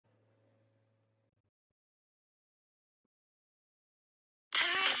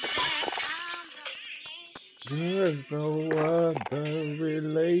There's no other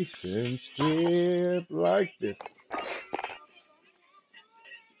relationship like this.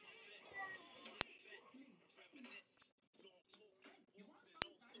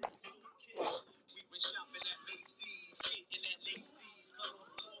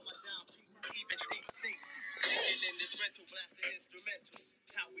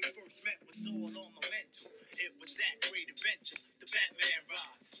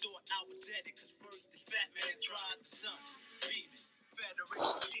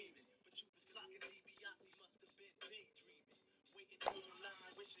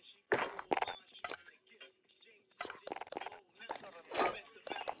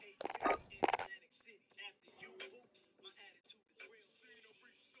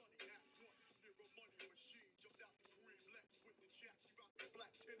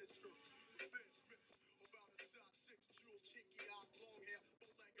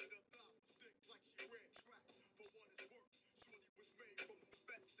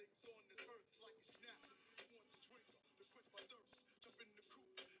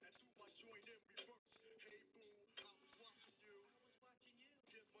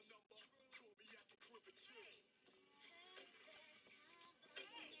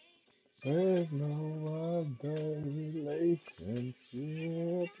 There's no other relationship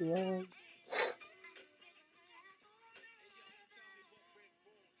like.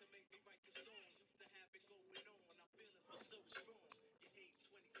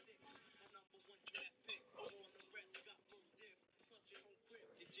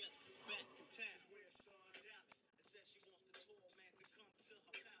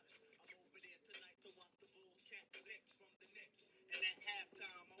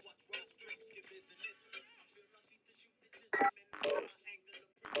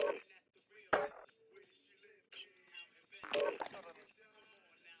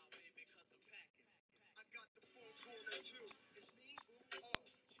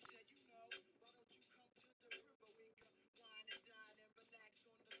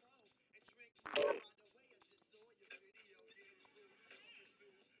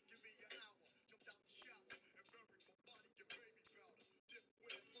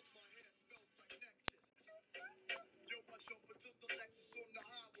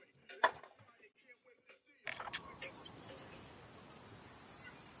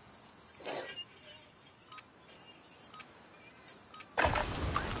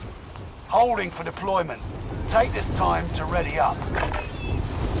 Holding for deployment. Take this time to ready up.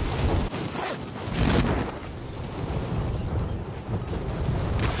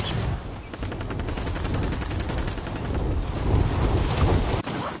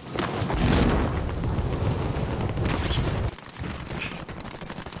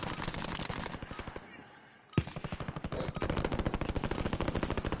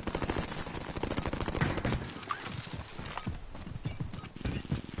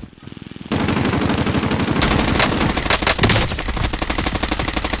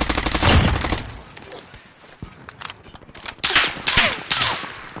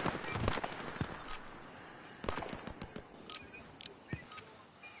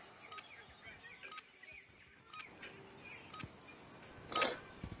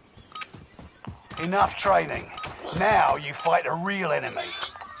 Enough training. Now you fight a real enemy.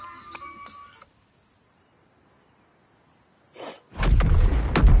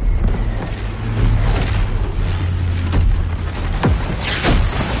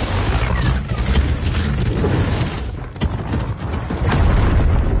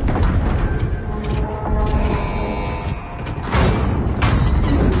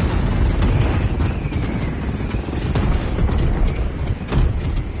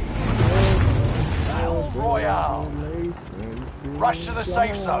 Rush to the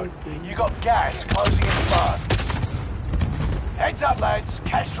safe zone. You got gas closing in fast. Heads up, lads.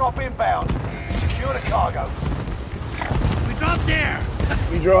 Cash drop inbound. Secure the cargo. We dropped there.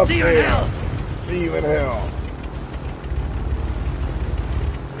 We dropped See you there. in hell. See you in hell.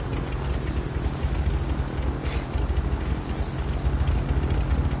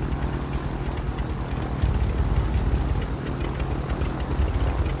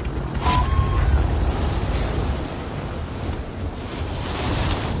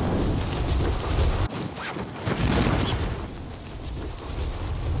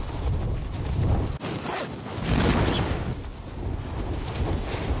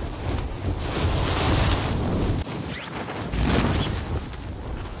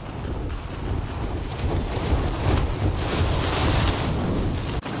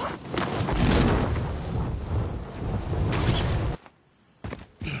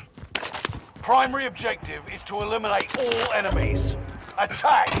 Primary objective is to eliminate all enemies.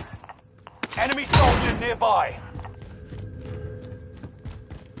 Attack! Enemy soldier nearby.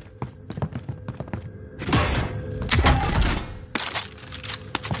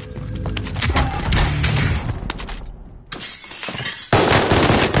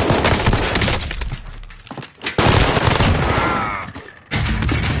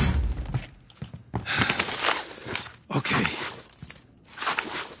 Okay.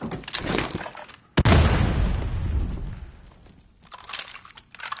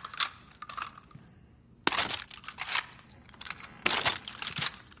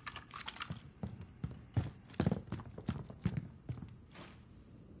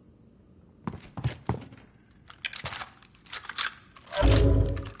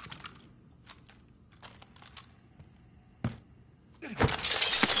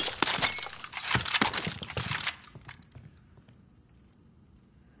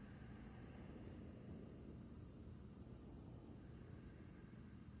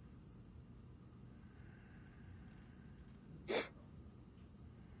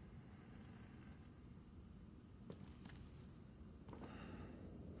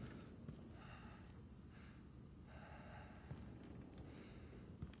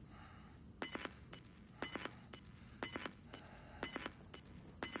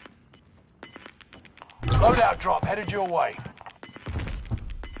 Loadout drop headed your way.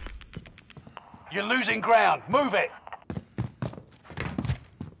 You're losing ground. Move it.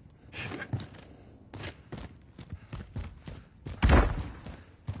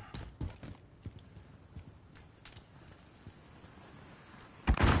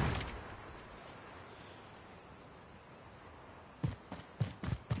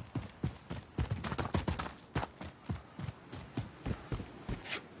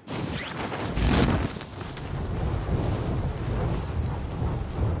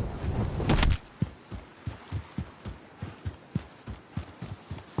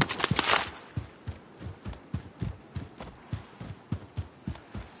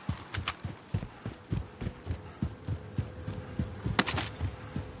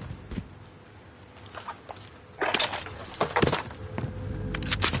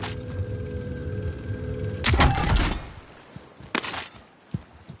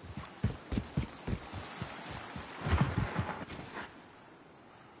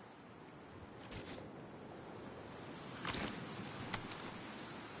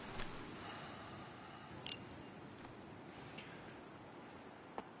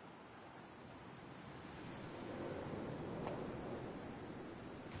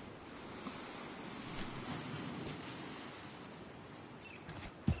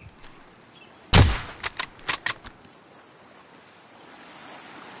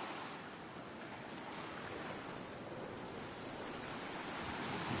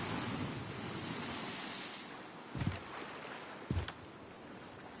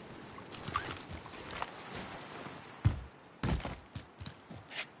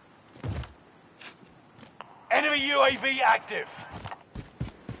 Enemy UAV active.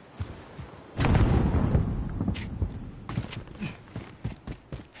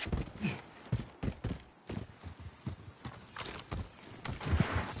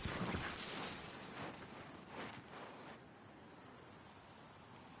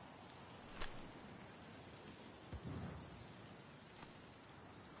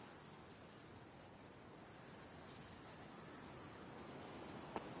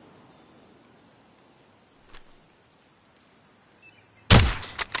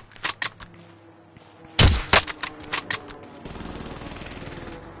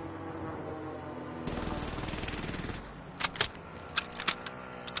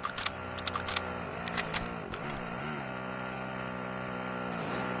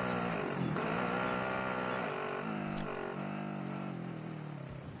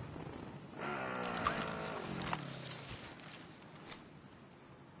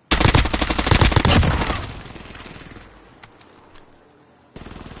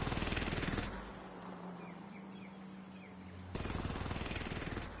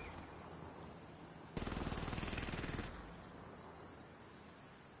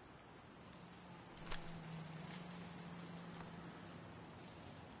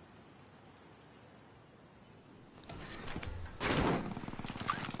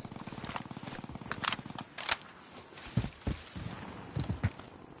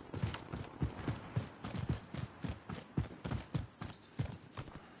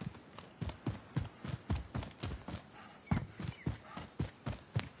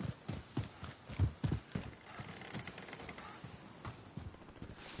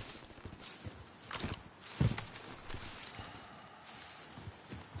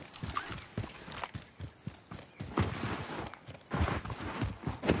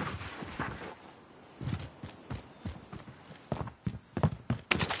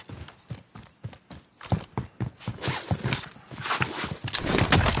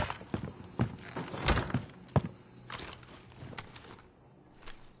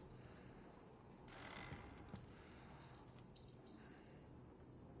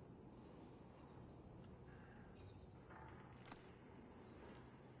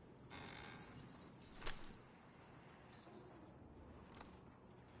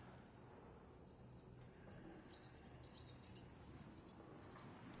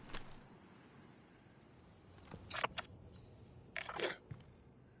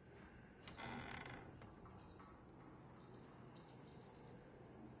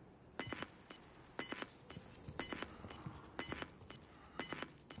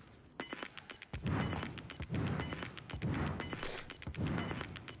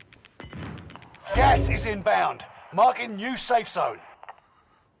 Gas is inbound. Marking new safe zone.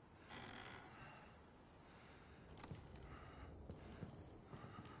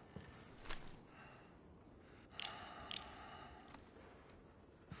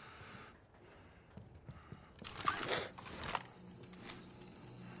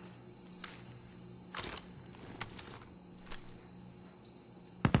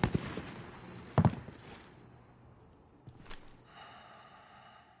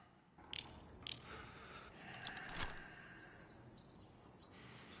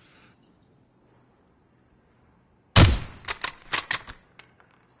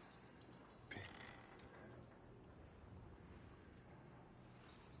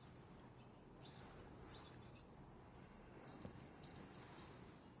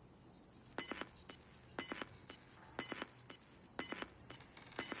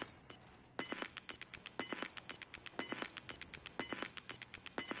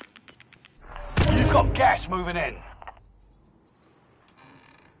 You've got gas moving in.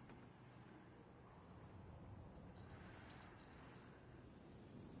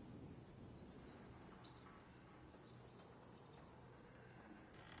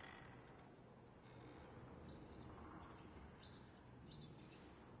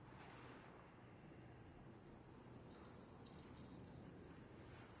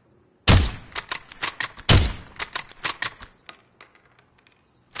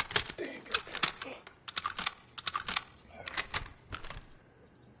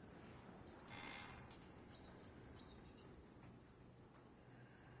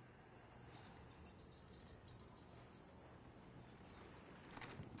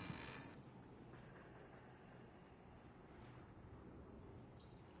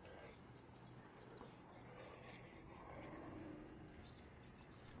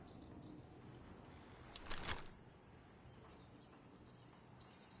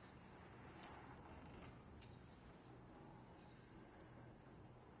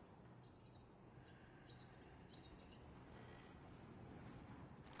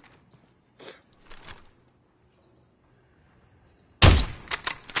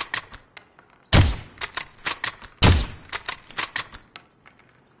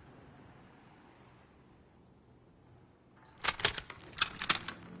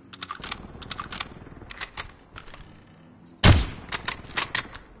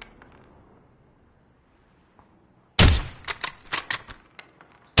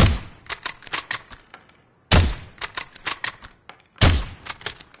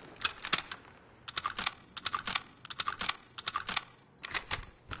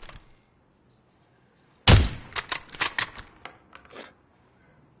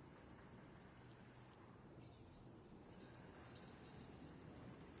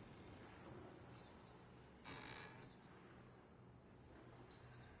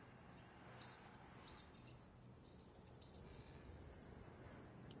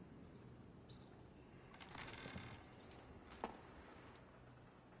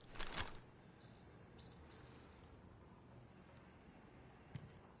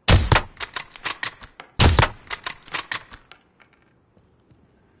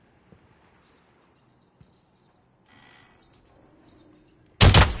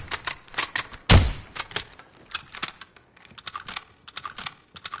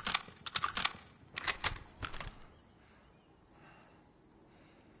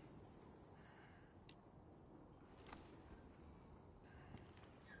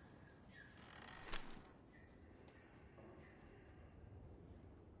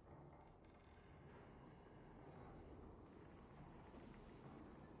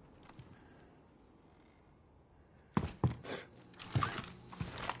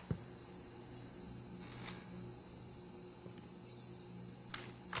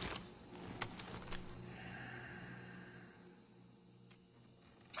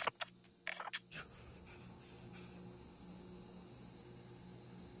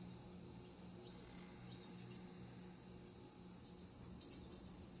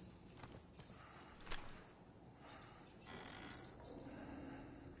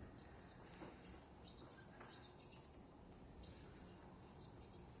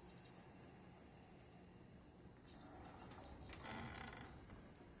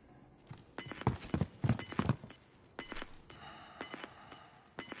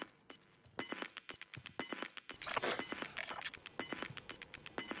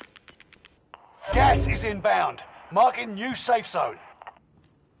 Gas is inbound. Marking new safe zone.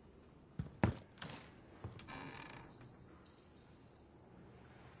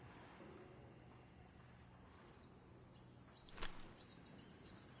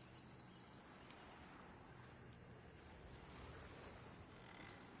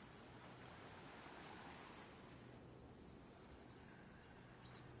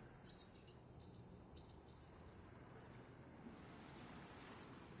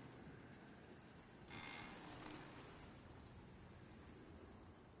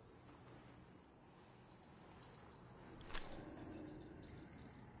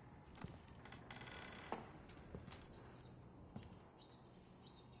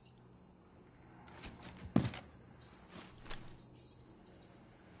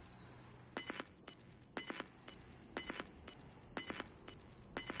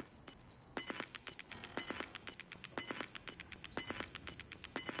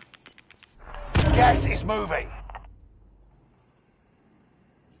 Gas is moving.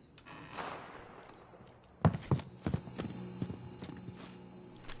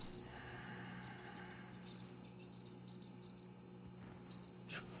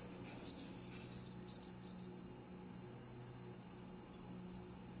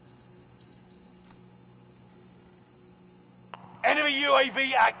 Enemy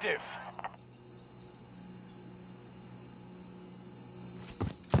UAV active.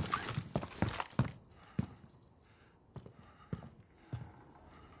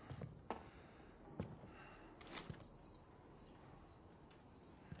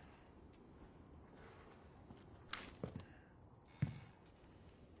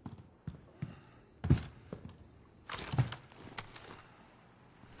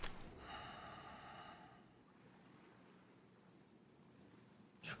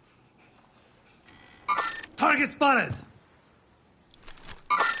 Target spotted!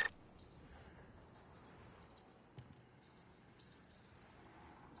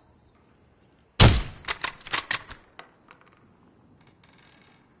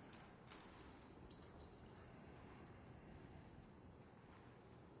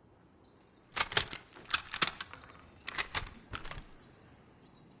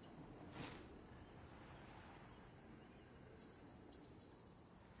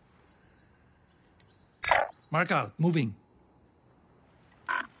 Mark out, moving.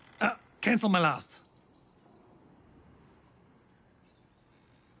 Cancel my last.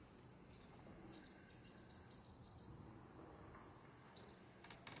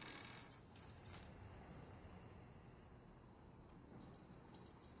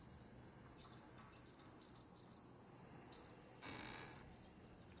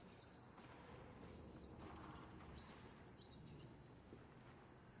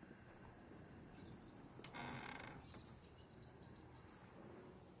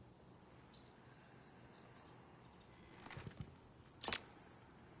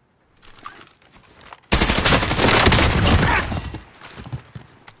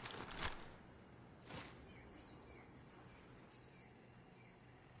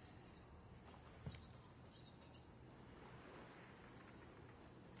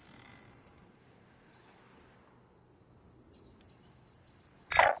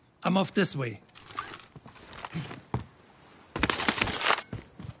 I'm off this way.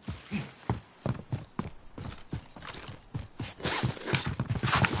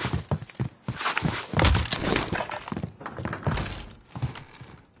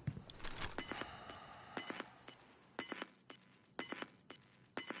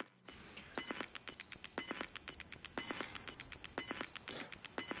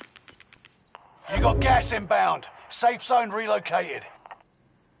 You got gas inbound. Safe zone relocated.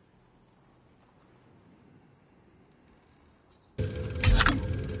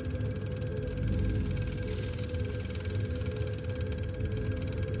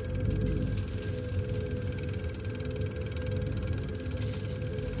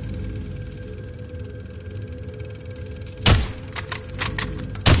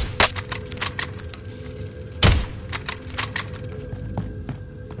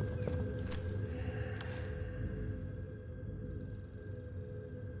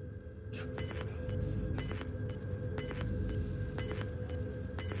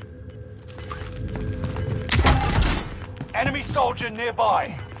 Enemy soldier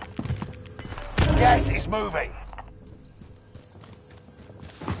nearby. Gas is moving.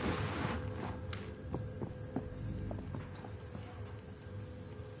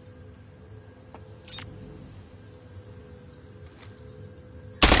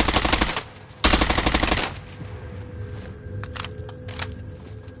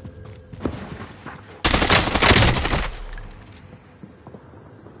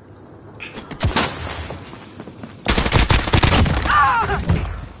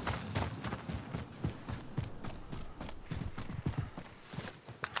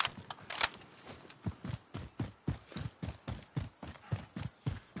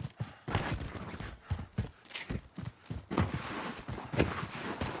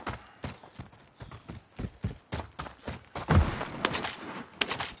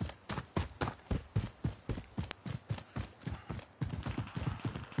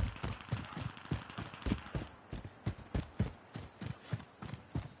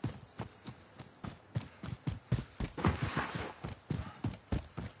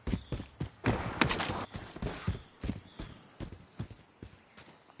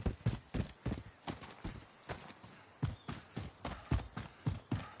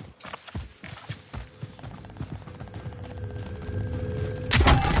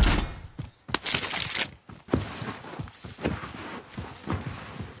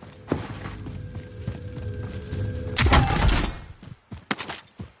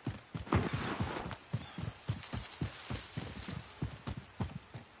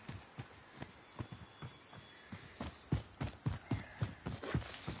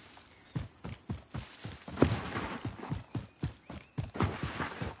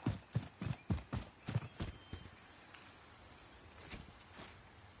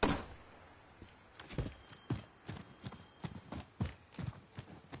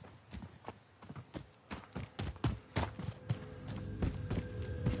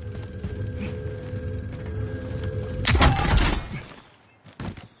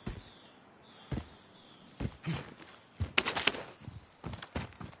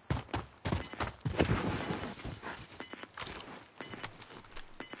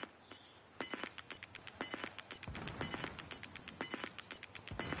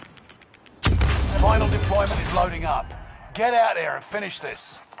 redeployment is loading up. Get out there and finish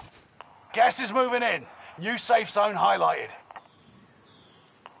this. Gas is moving in. New safe zone highlighted.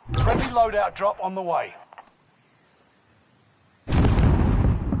 Friendly loadout drop on the way.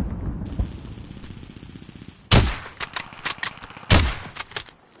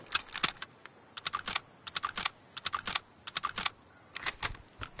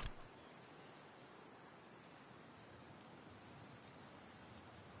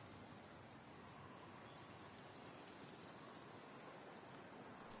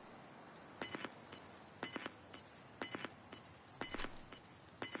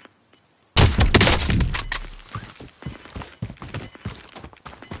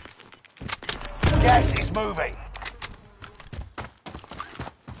 Gas is moving.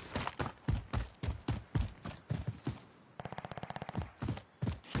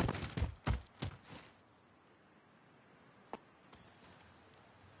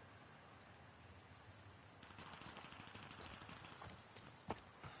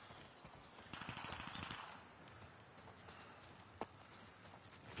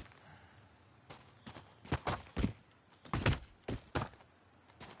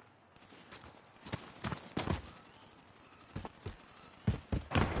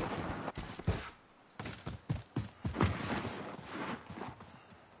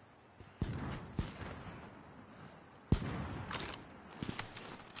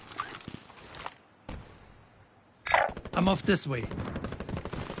 I'm off this way.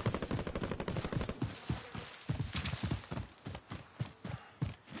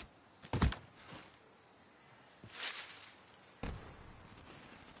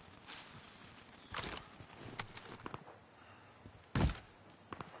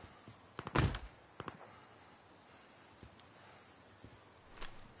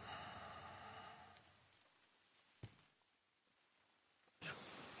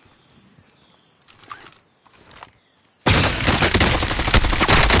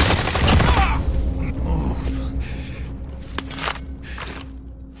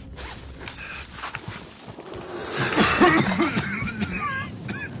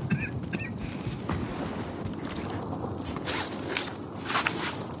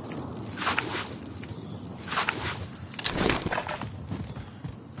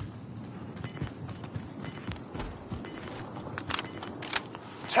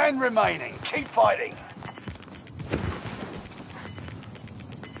 Ten remaining. Keep fighting.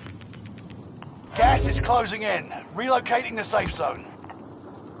 Gas is closing in. Relocating the safe zone.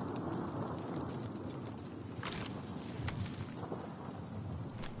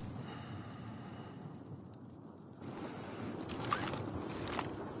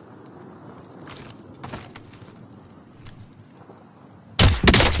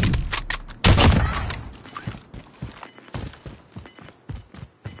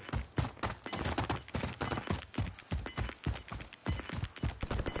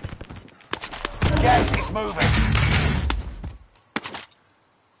 Gas is moving.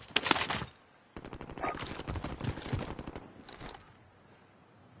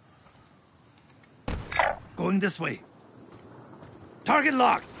 Going this way. Target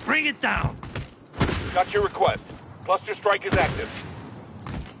locked. Bring it down. Got your request. Cluster strike is active.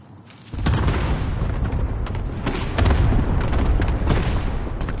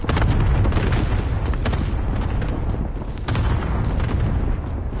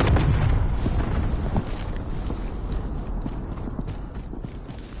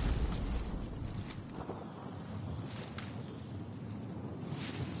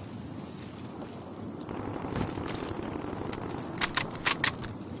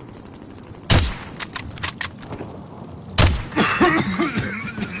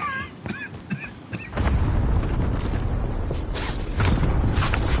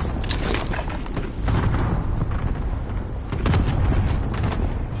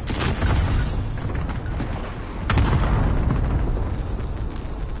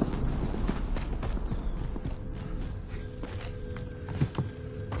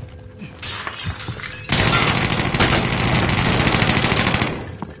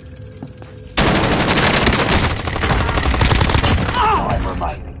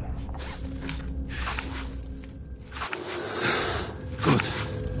 Good.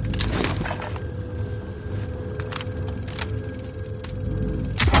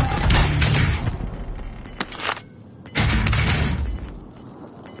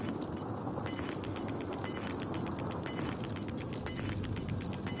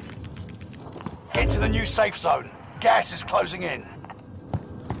 Get to the new safe zone. Gas is closing in.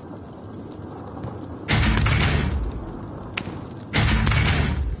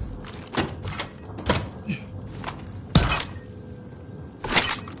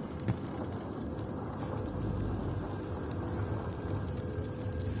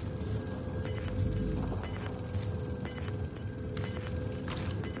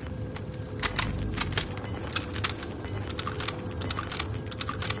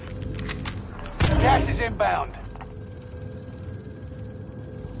 Gas is inbound.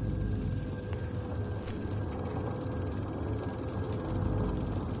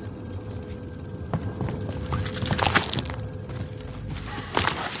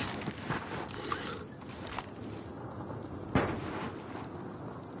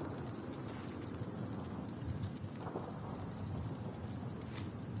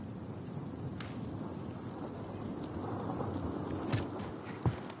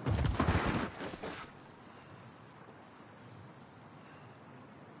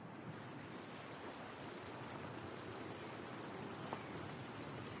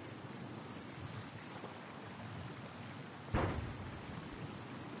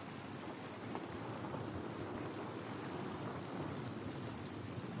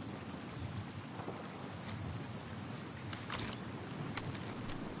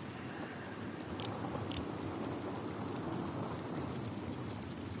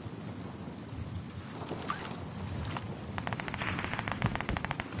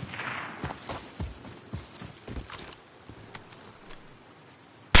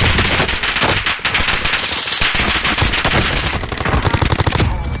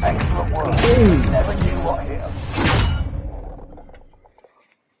 Excellent work. Never knew what hit 'em.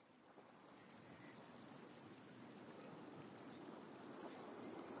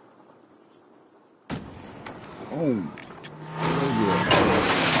 Oh. Oh yeah.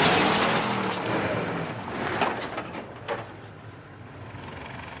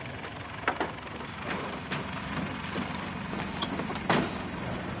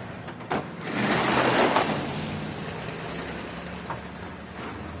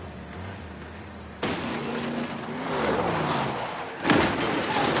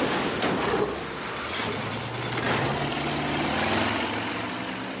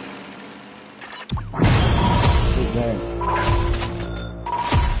 Good game.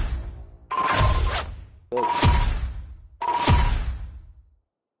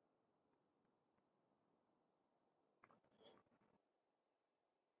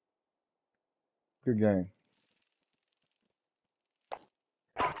 Good game.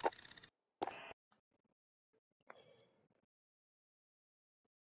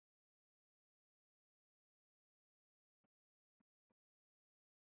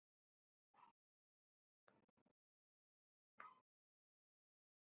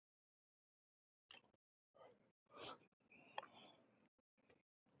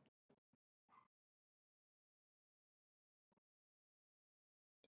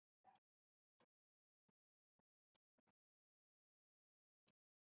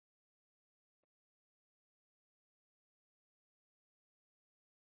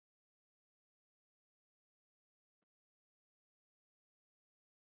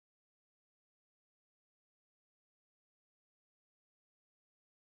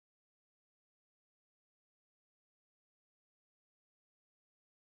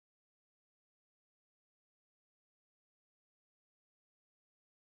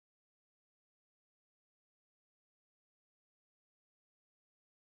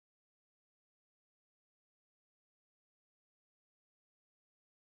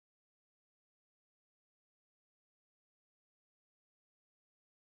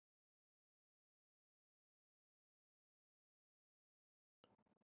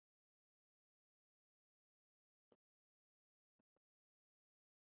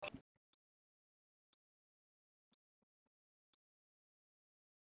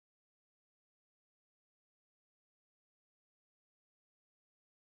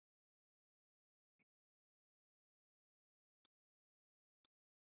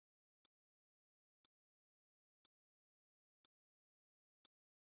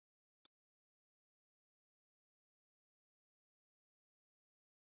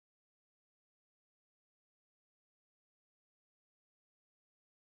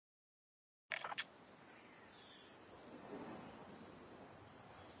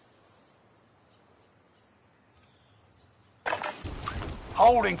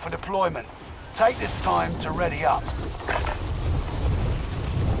 Holding for deployment. Take this time to ready up.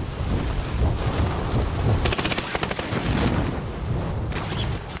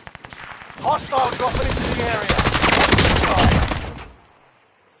 Hostile dropping into the area.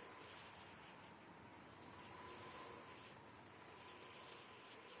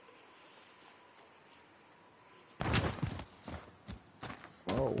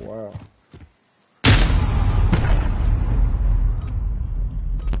 Oh wow.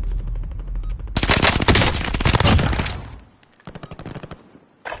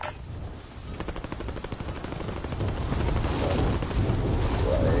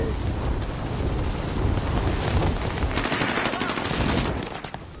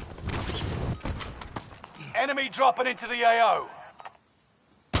 dropping into the AO.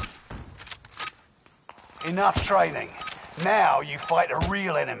 Enough training. Now you fight a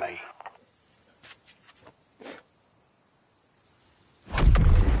real enemy.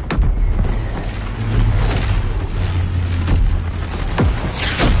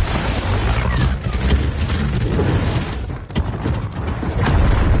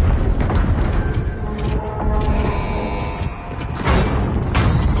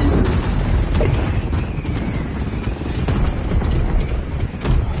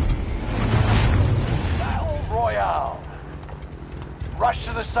 Rush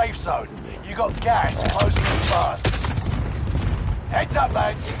to the safe zone. You got gas closing in fast. Heads up,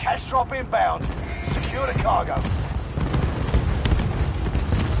 lads. Cash drop inbound. Secure the cargo.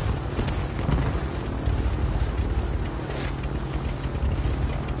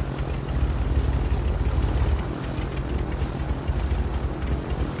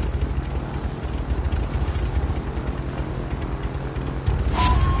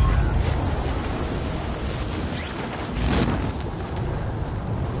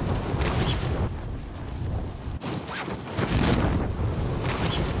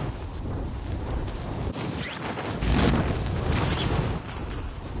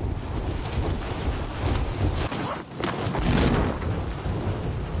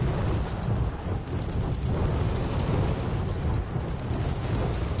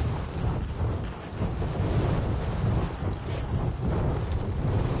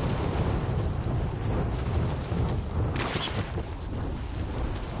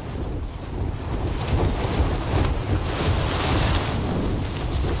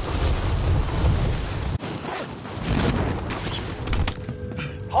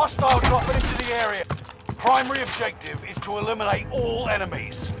 Hostile dropping into the area. Primary objective is to eliminate all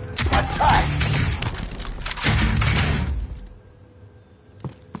enemies. Attack!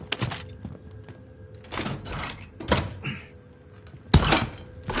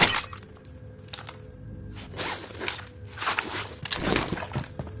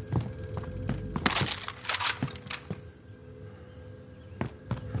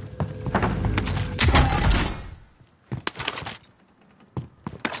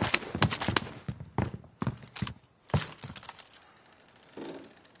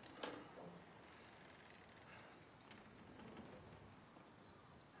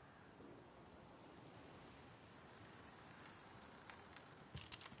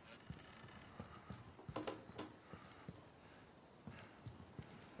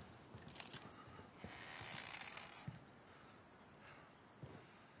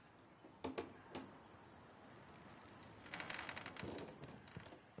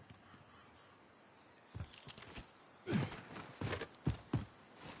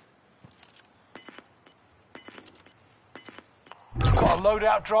 Got a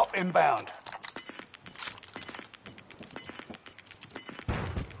loadout drop inbound.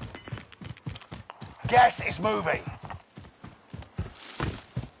 Gas is moving.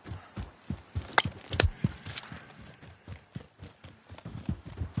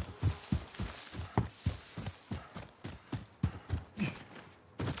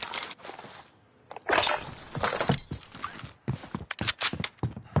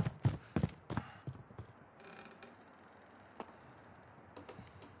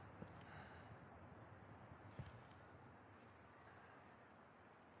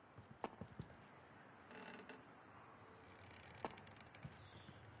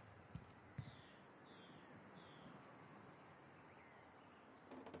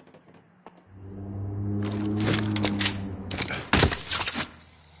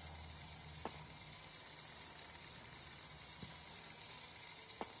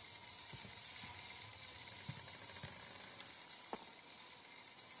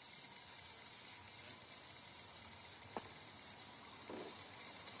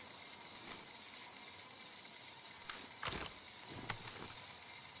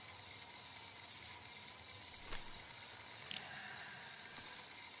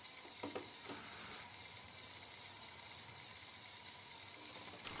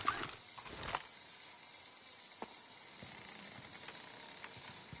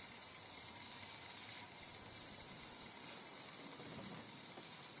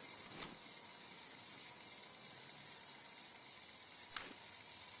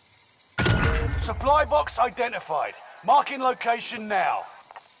 Supply box identified. Marking location now.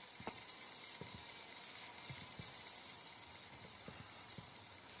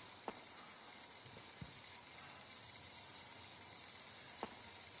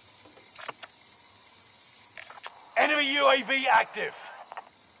 Enemy UAV active.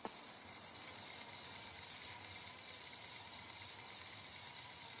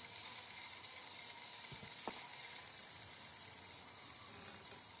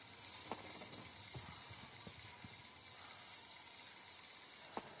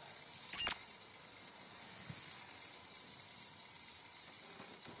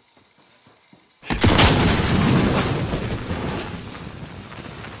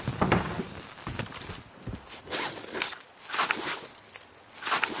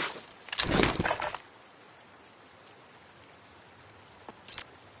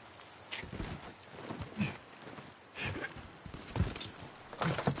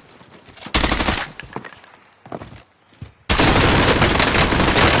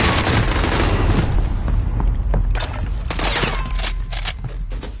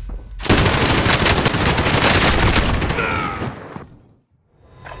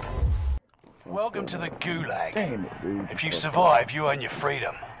 Damn it, dude. If you survive, you earn your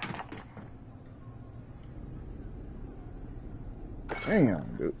freedom.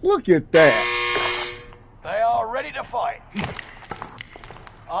 Damn, dude. Look at that. They are ready to fight.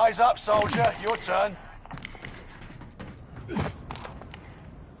 Eyes up, soldier. Your turn.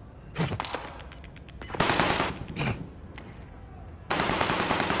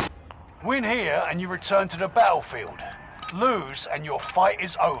 Win here and you return to the battlefield. Lose and your fight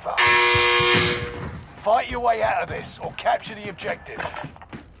is over. Fight your way out of this or capture the objective. Going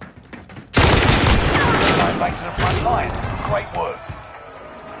back to the front line. Great work.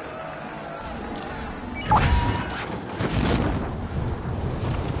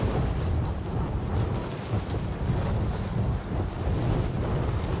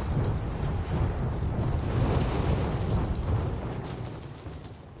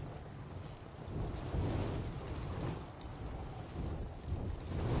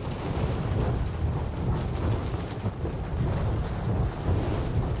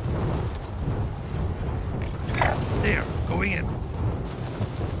 There, going in.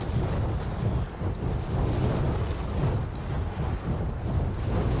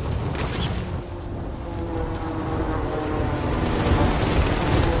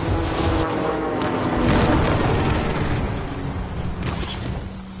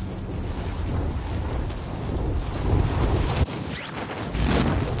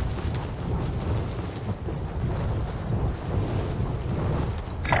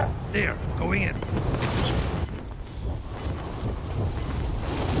 There, going in.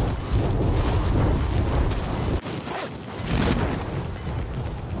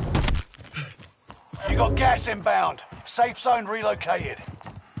 You got gas inbound. Safe zone relocated.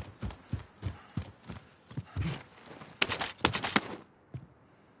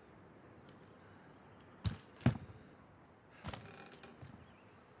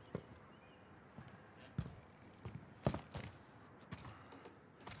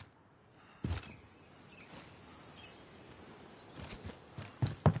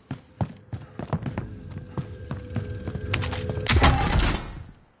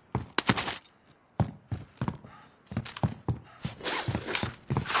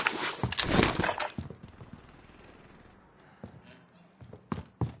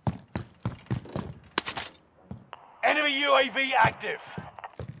 Enemy UAV active.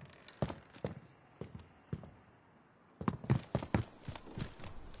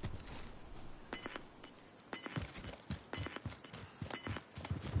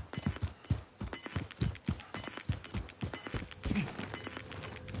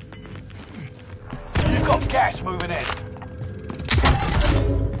 You've got gas moving in.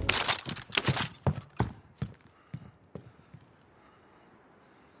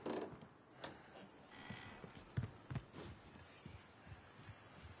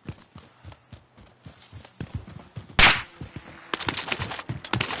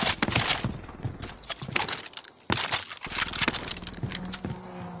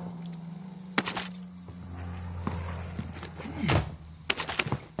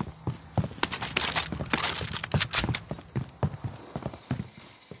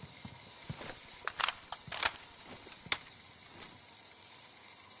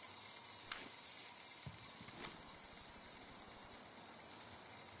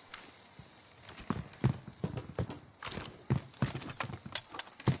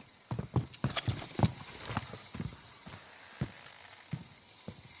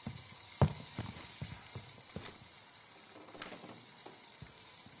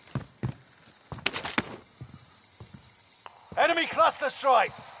 Enemy cluster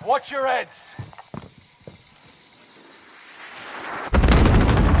strike. Watch your heads.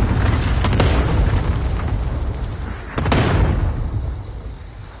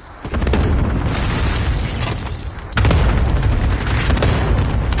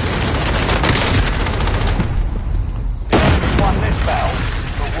 We won this battle,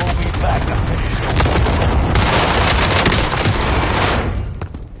 but we'll be back to finish the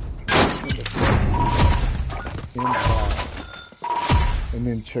war. Inside. And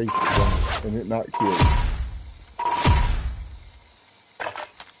then chase it down. And it not kill it.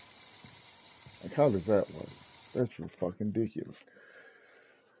 Like, how does that work? That's just fucking ridiculous.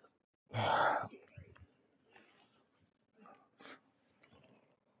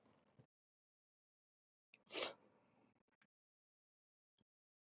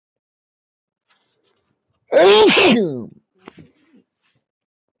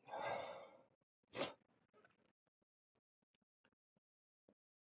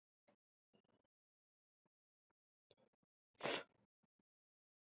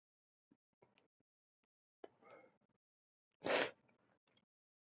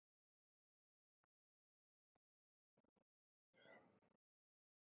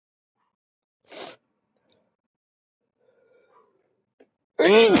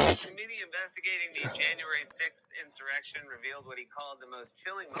 committee investigating the January 6th insurrection revealed what he called the most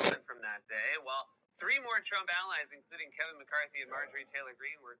chilling moment from that day, while three more Trump allies, including Kevin McCarthy and Marjorie Taylor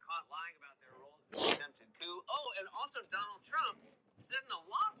Greene, were caught lying about their roles in the attempted coup. Oh, and also Donald Trump said in a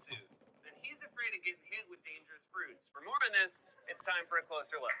lawsuit that he's afraid of getting hit with dangerous fruits. For more on this, it's time for a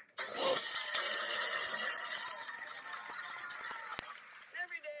closer look.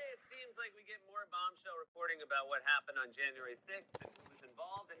 Every day it seems like we get more bombshell reporting about what happened on January 6th and who was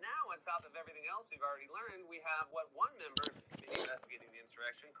involved. And now, on top of everything else we've already learned, we have what one member of the committee investigating the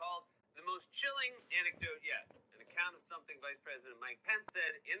insurrection called the most chilling anecdote yet. An account of something Vice President Mike Pence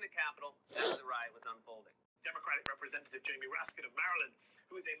said in the Capitol as the riot was unfolding. Democratic Representative Jamie Raskin of Maryland,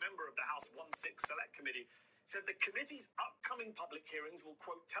 who is a member of the House 1-6 Select Committee, said the committee's upcoming public hearings will,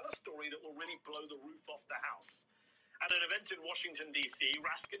 quote, tell a story that will really blow the roof off the House. At an event in Washington, D.C.,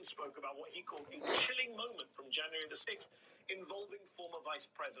 Raskin spoke about what he called a chilling moment from January the 6th involving former Vice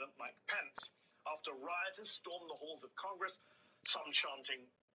President Mike Pence. After rioters stormed the halls of Congress, some chanting,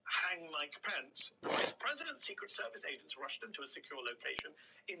 "Hang Mike Pence," the Vice President's Secret Service agents rushed into a secure location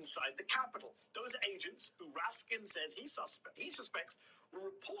inside the Capitol. Those agents, who Raskin says he suspects were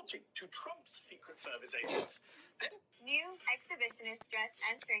reporting to Trump's Secret Service agents. New Exhibitionist Stretch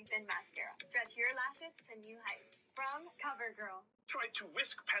and Strengthen Mascara. Stretch your lashes to new heights. From CoverGirl. Tried to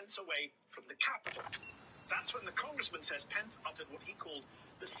whisk Pence away from the Capitol. That's when the congressman says Pence uttered what he called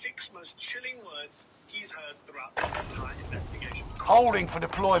the 6 most chilling words he's heard throughout the entire investigation. Holding for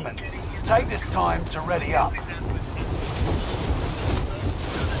deployment. Take this time to ready up.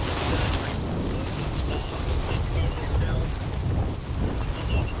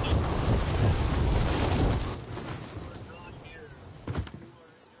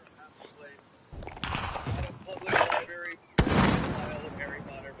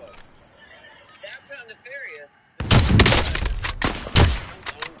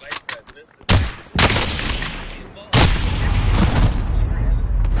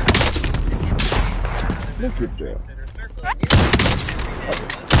 Look at that.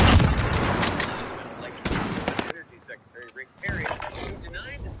 Energy Secretary Rick Perry, who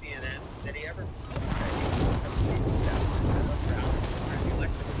denied to CNN that he ever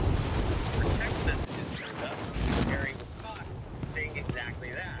text messages turned up. Perry was caught saying exactly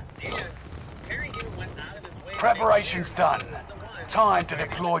that. And Perry even went out of his way. Preparation's done. Time to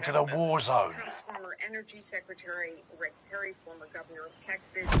deploy to the war zone. Trump's former Energy Secretary Rick Perry, former governor of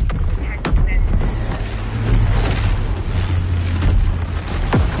Texas, text message.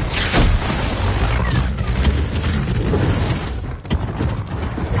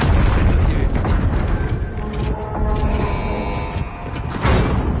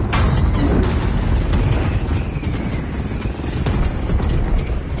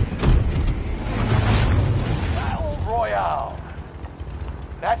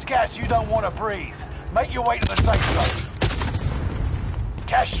 That's gas you don't want to breathe. Make your way to the safe zone.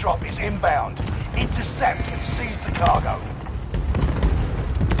 Cash drop is inbound. Intercept and seize the cargo.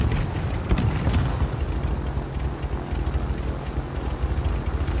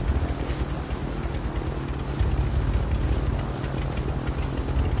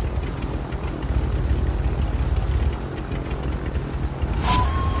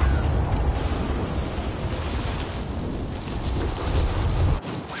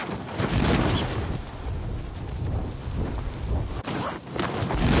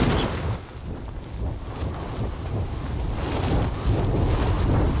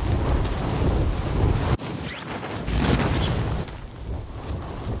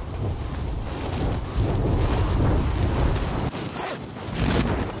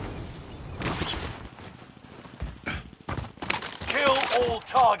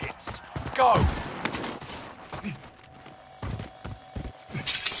 Targets. Go!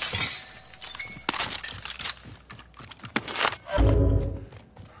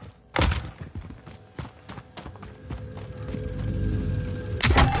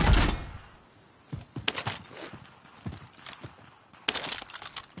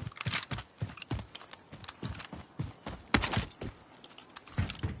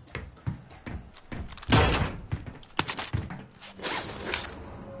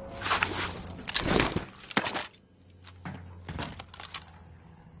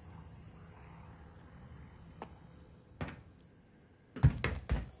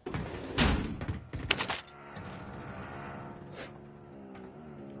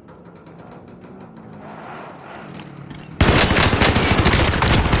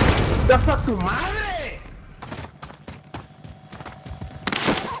 ¡Deja tu madre!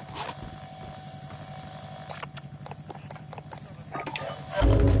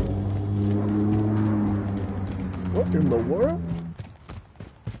 What in the world?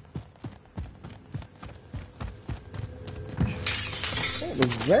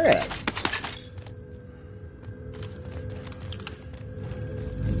 that?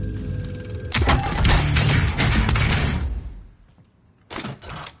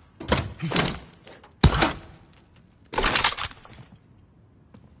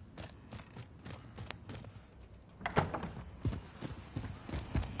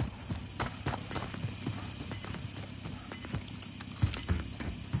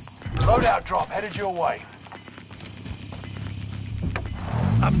 Loadout drop headed your way.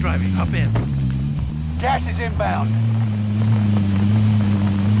 I'm driving. Hop in. Gas is inbound.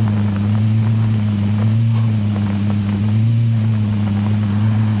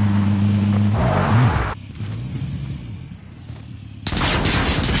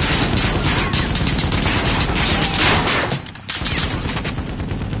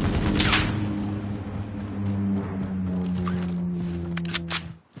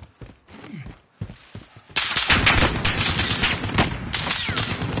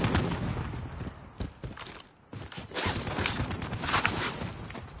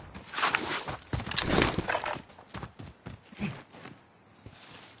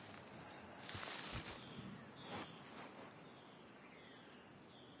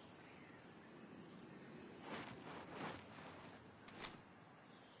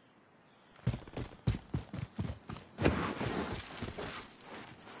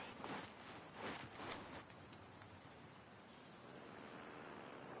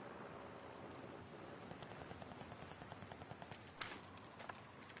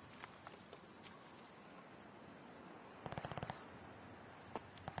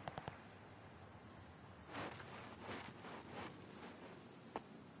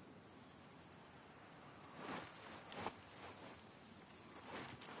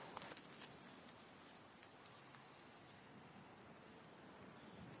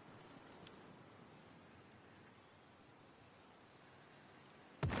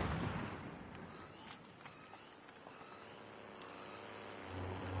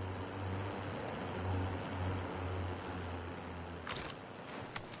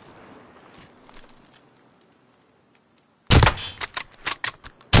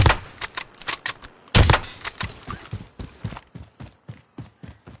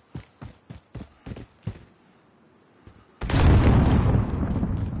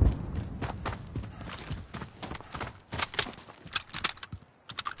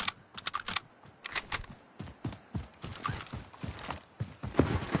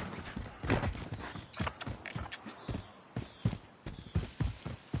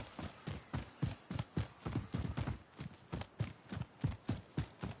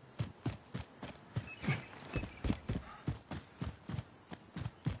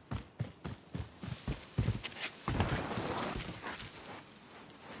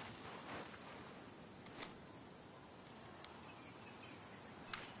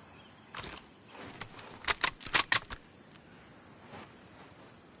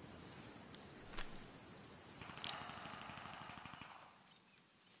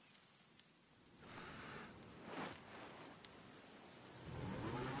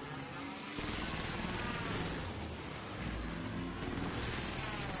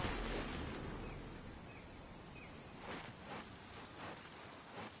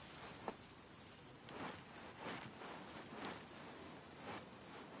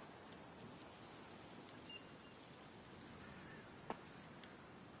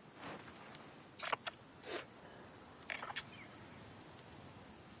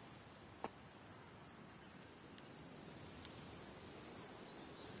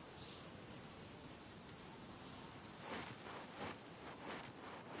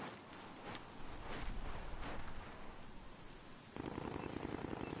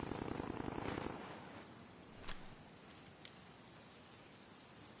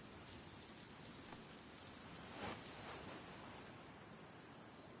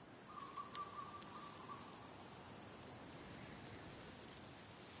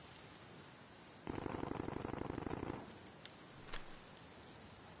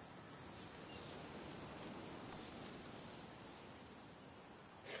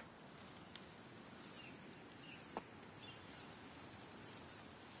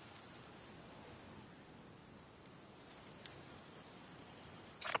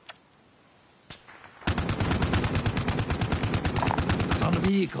 Found a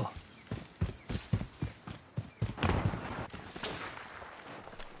vehicle.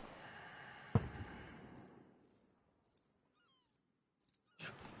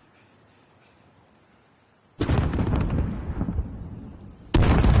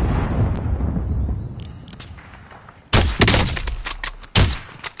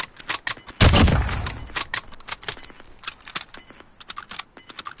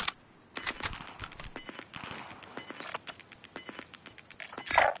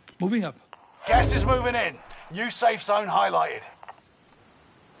 Moving up. Gas is moving in. New safe zone highlighted.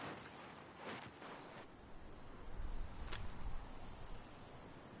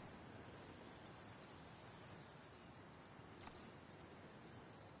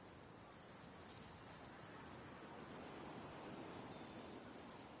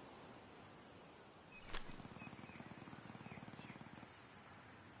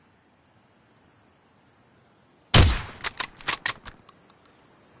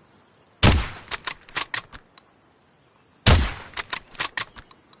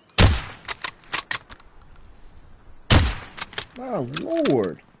 My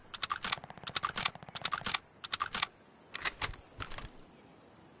lord.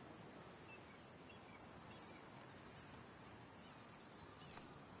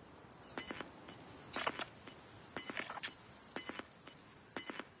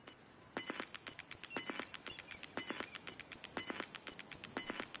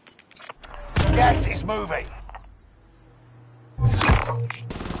 Gas is moving.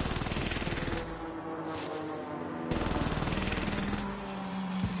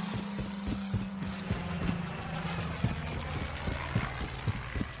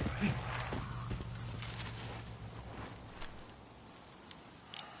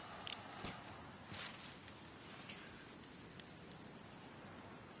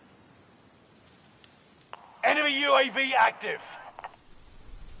 Enemy UAV active.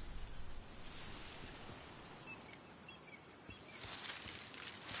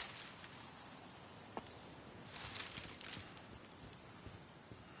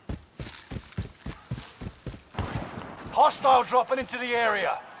 Hostile dropping into the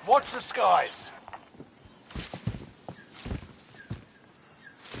area. Watch the skies.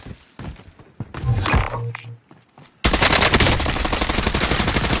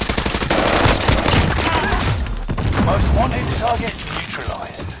 Most wanted target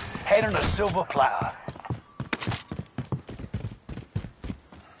neutralized. Head on a silver platter.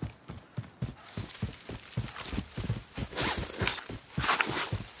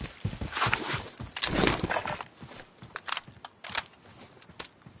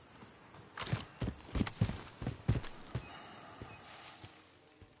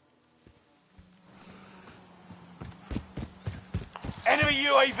 Enemy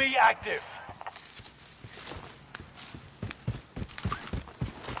UAV active.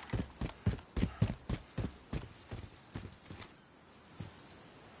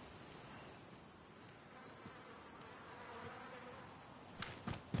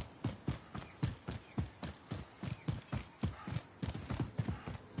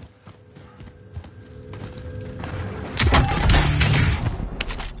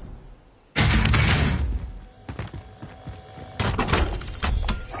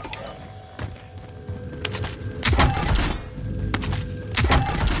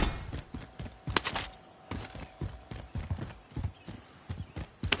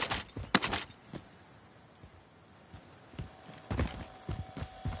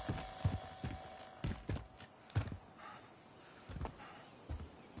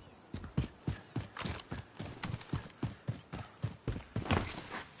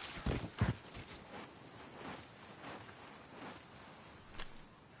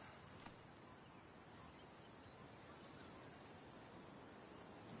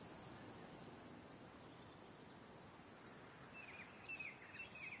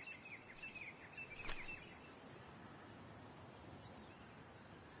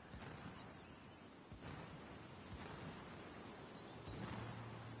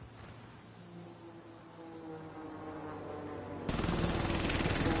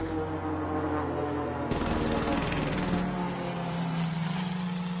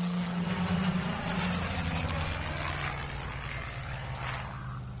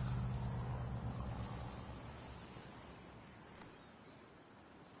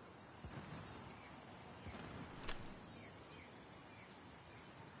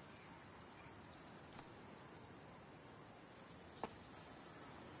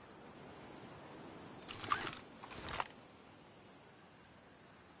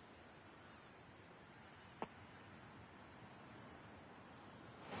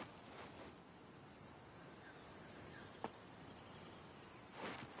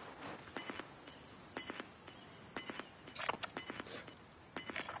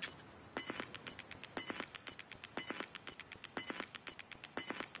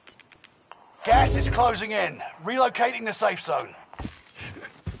 Gas is closing in. Relocating the safe zone.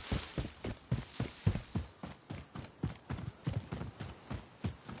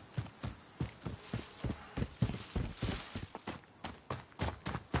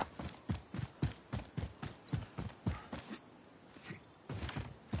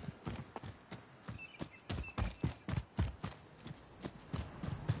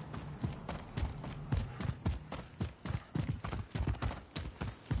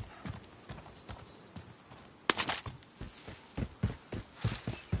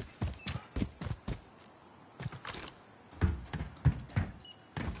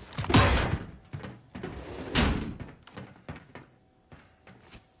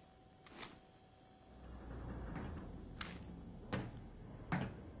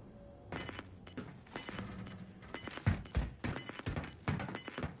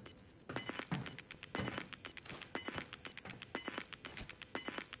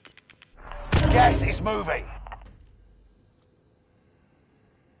 Gas is moving.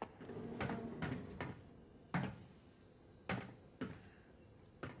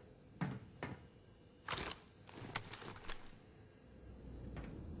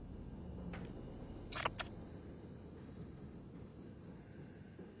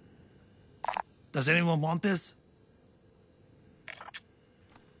 Does anyone want this?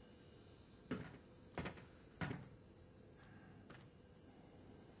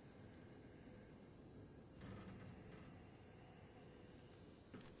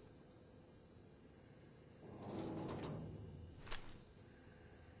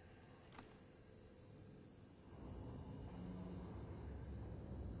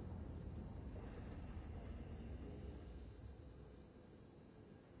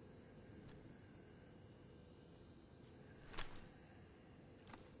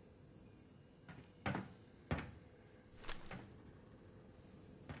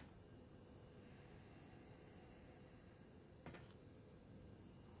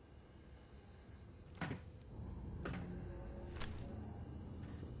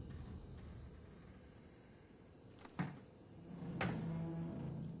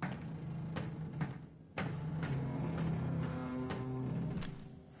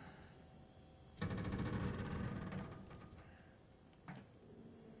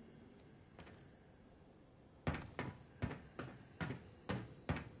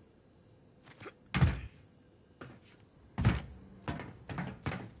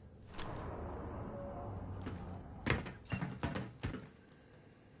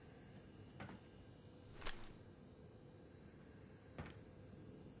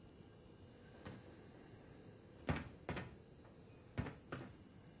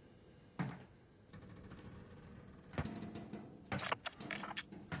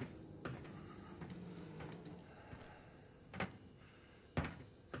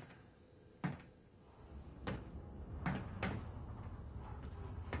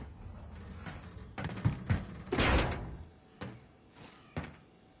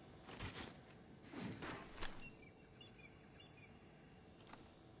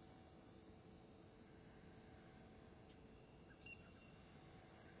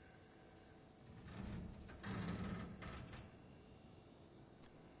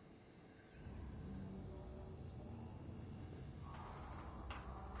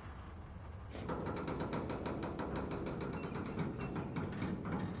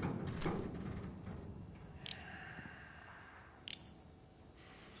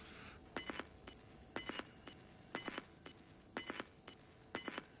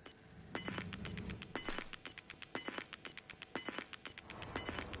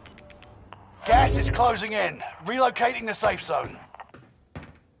 Gas is closing in. Relocating the safe zone.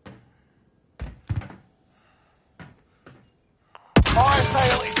 Fire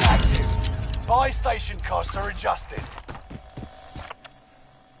sale is active. Buy station costs are adjusted.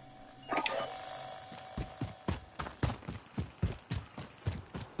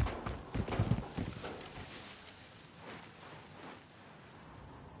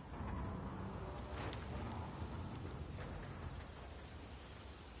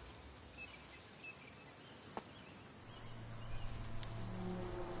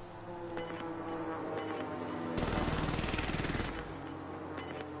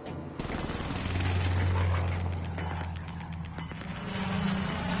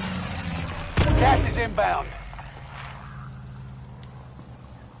 Gas is inbound.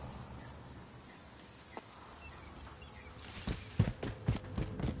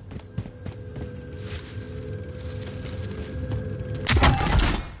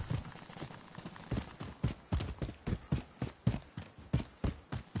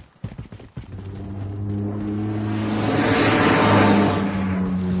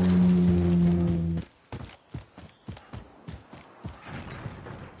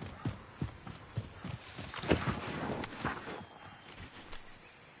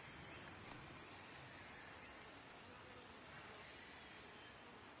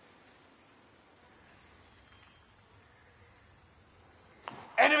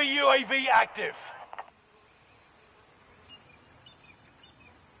 Enemy UAV active.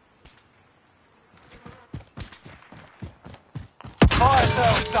 Fire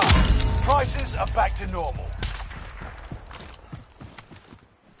sales done. Prices are back to normal.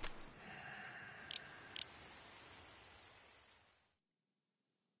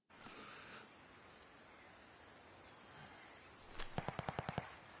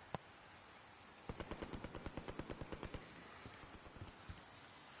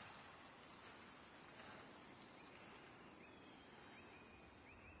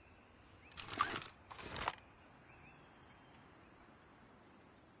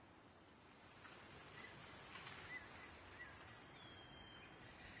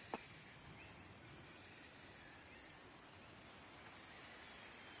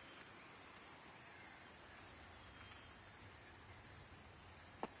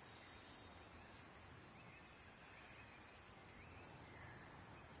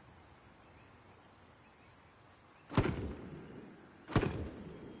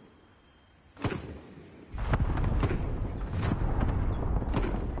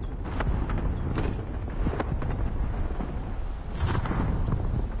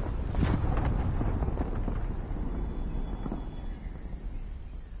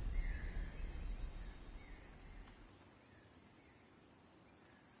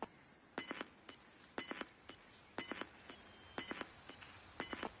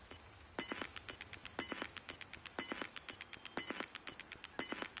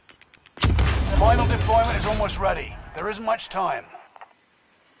 Final deployment is almost ready. There isn't much time.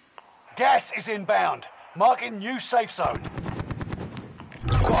 Gas is inbound. Marking new safe zone.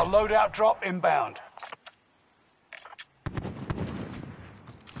 Got a loadout drop inbound.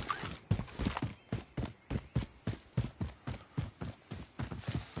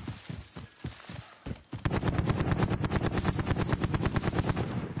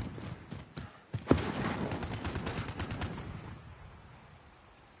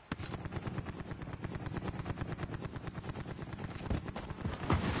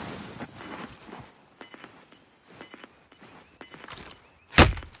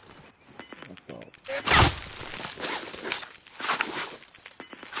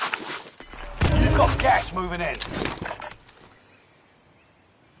 You've got gas moving in.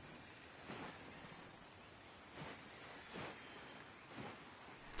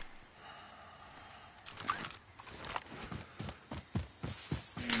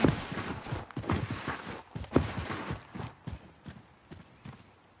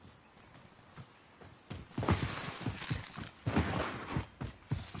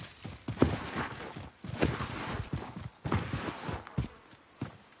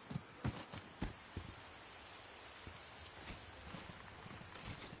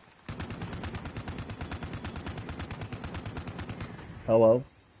 Hello?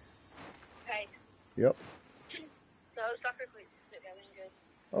 Hey. Yep. So, stop quickly. Sit down and good.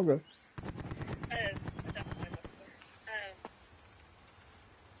 Okay.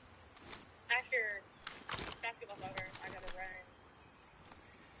 After basketball's over, I gotta run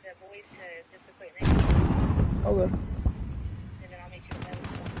the boys to just a quick name. Okay. And then I'll meet you at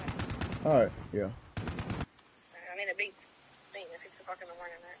the Alright, yeah. I'm in a big thing at 6 o'clock in the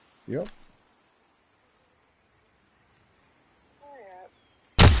morning, right? Yep.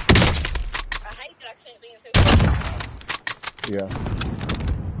 I hate that I can't be in 2 Yeah.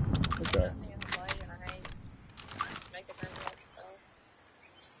 Okay. and I hate making her work, so.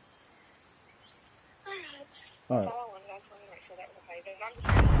 Alright. Alright. That's all I wanted. I just wanted to make sure that was okay. Because I'm just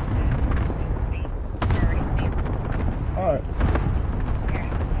trying to Alright.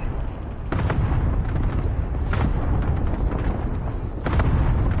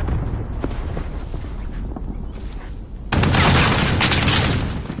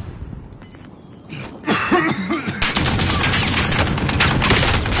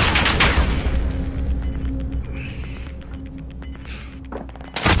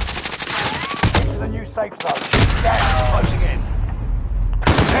 The new safe zone. Gas is closing in.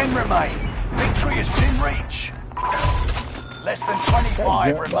 10 remain. Victory is within reach. Less than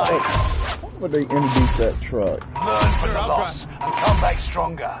 25 remain. Why would they introduce that truck? Learn from the loss and come back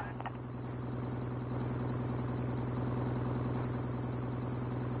stronger.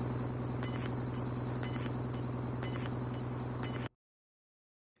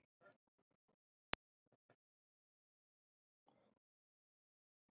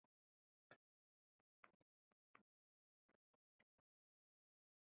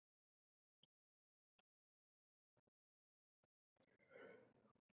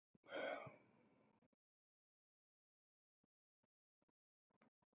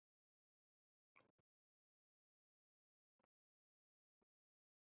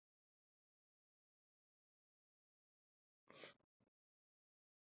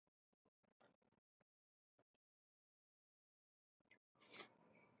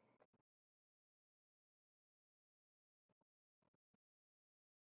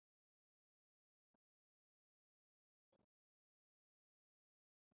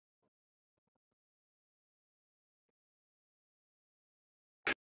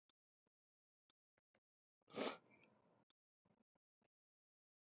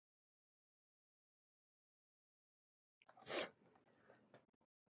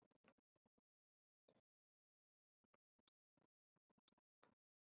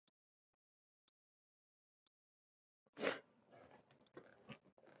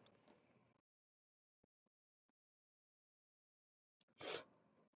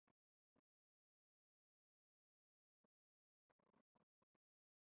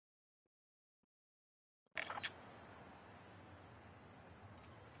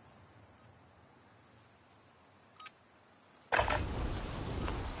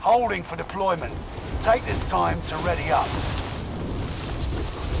 Holding for deployment. Take this time to ready up.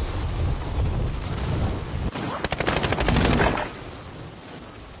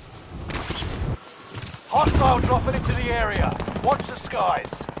 Hostile dropping into the area. Watch the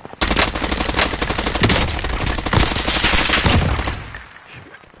skies.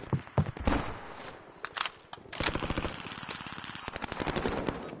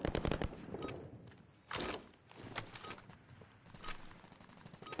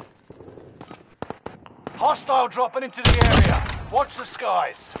 Hostile dropping into the area. Watch the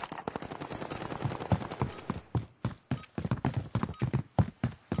skies.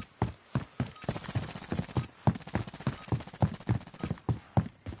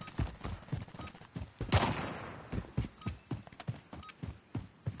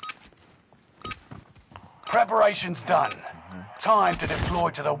 Preparation's done. Time to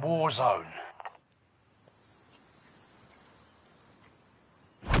deploy to the war zone.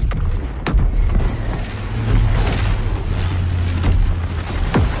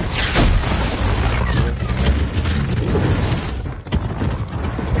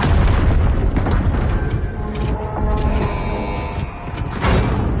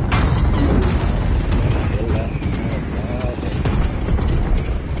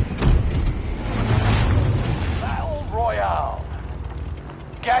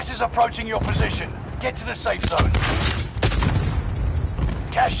 Gas is approaching your position. Get to the safe zone.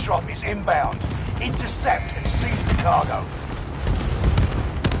 Cash drop is inbound. Intercept and seize the cargo.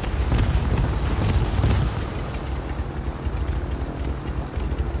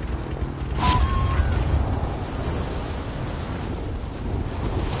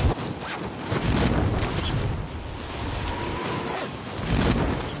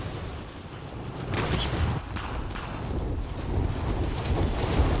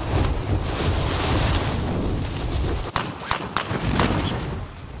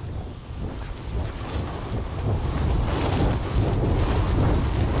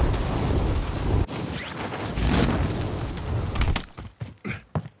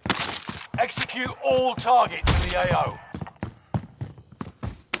 Execute all targets in the AO.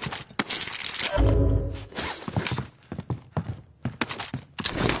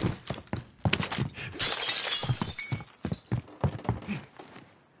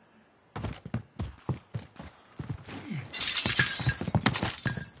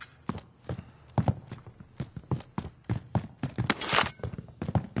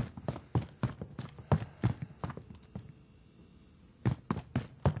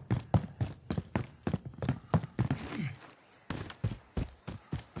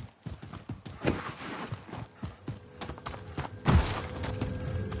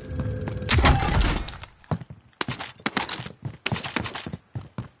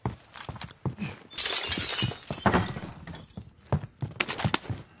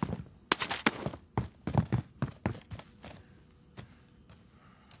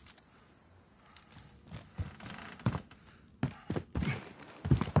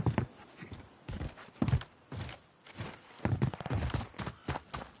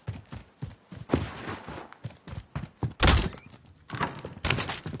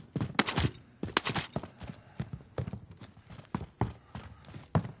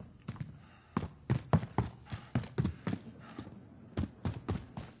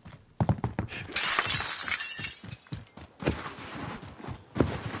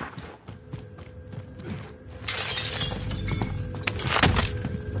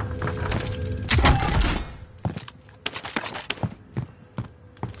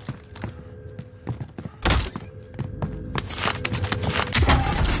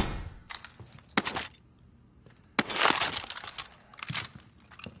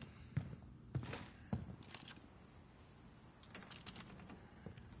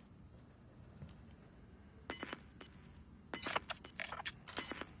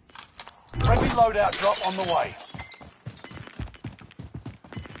 Friendly loadout drop on the way.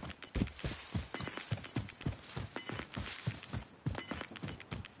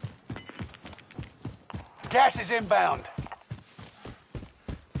 Gas is inbound.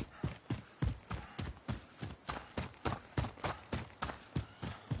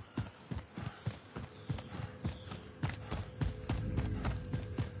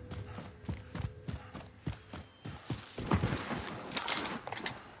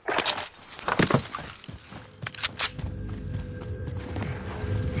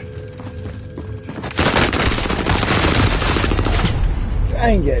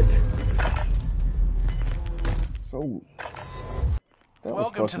 Dang it. So,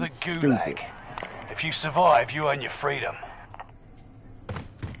 Welcome to the fucking Gulag. stupid. If you survive, you earn your freedom.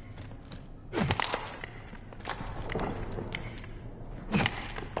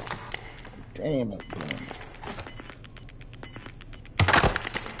 Damn it, man.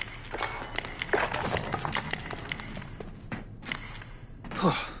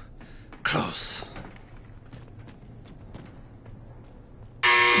 Close.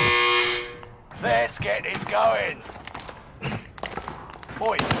 Let's get this going.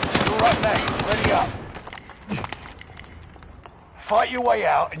 Boy, you're up next. Ready up. Fight your way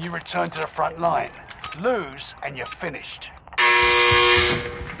out and you return to the front line. Lose and you're finished.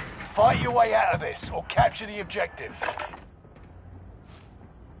 Fight your way out of this, or capture the objective.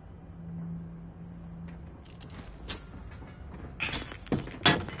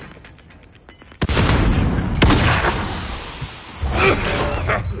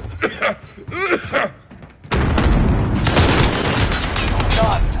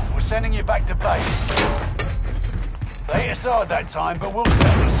 Done. We're sending you back to base. They hit us hard that time, but we'll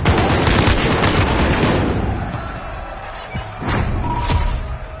settle the score.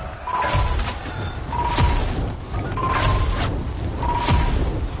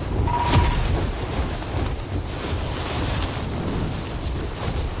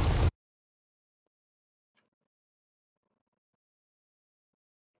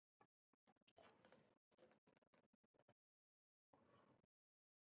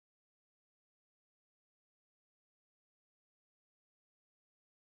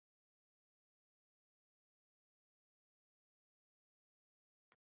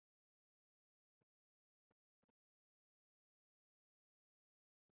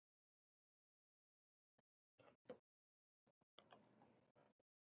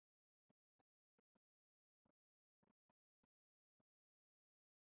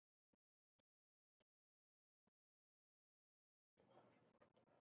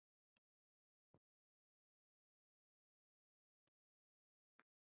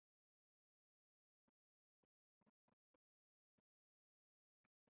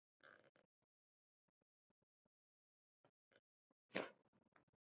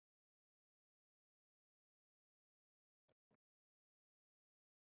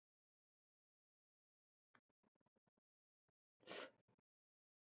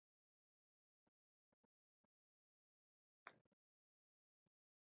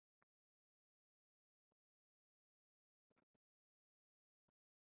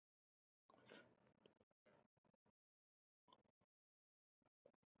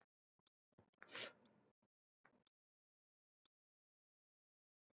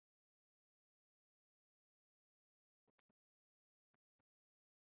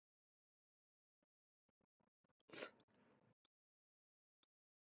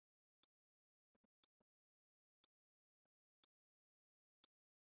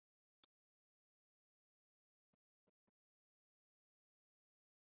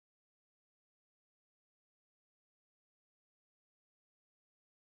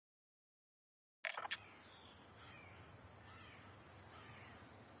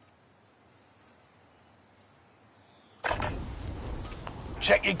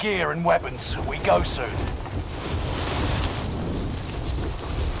 Check your gear and weapons. We go soon.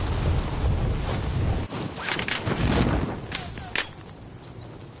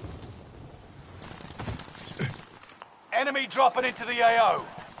 Enemy dropping into the AO.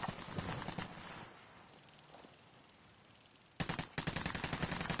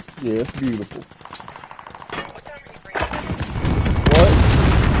 Yeah, it's beautiful. What?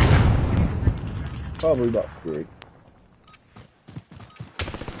 Probably about 6.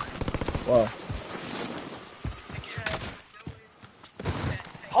 Wow.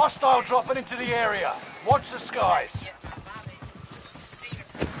 Hostile dropping into the area. Watch the skies.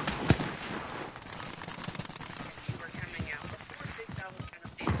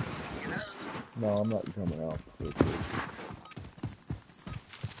 No, I'm not coming out.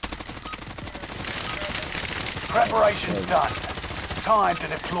 Preparation's done. Time to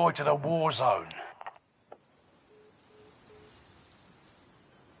deploy to the war zone.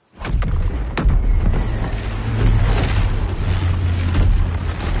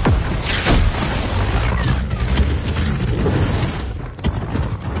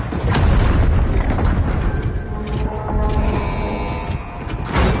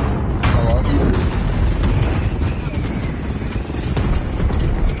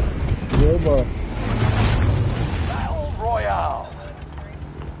 Battle Royale.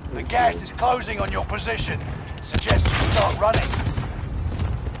 The gas is closing on your position. Suggest you start running.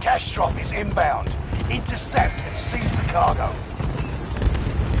 Cash drop is inbound. Intercept and seize the cargo.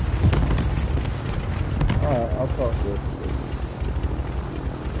 Alright, I'll talk to you.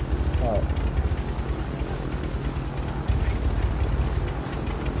 Alright.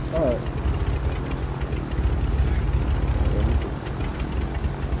 Alright.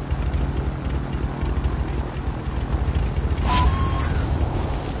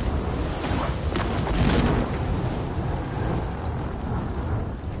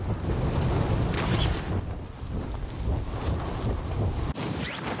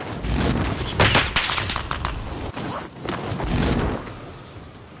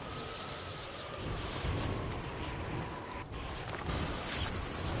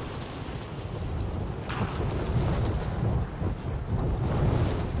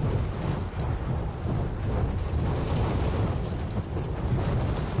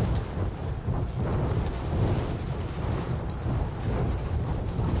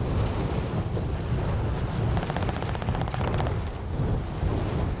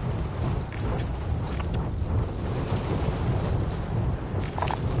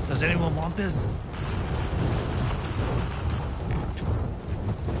 Does anyone want this?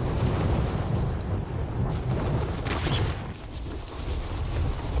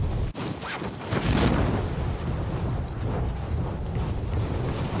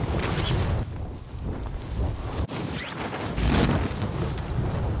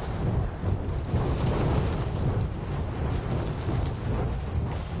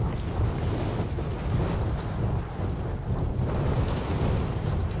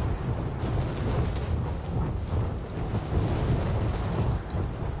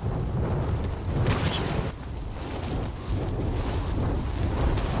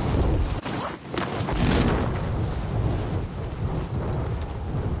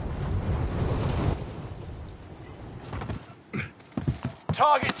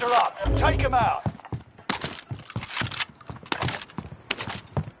 Targets are up. Take them out.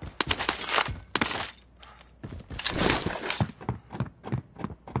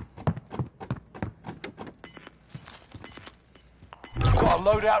 Got a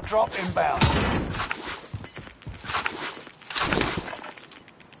loadout drop inbound.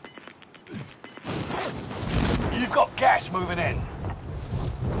 You've got gas moving in.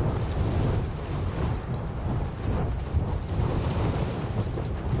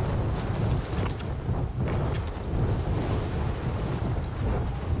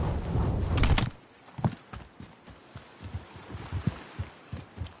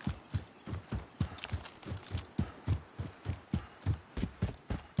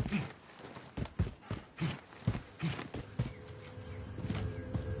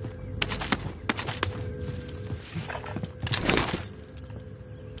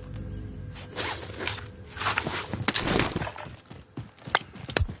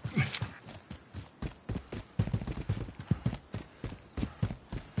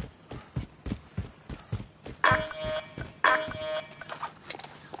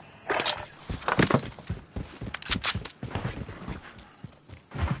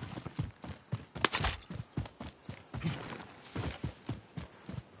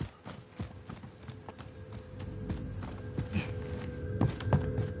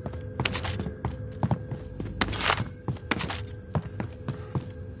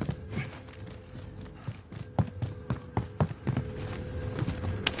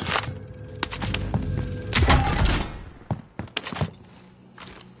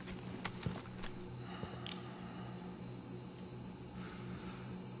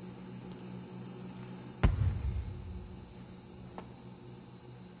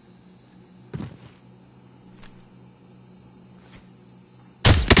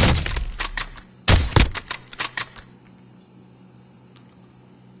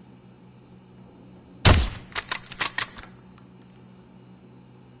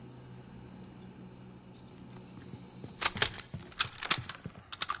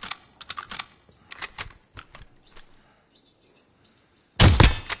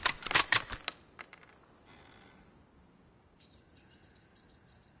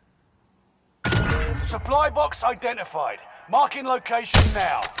 Supply box identified. Marking location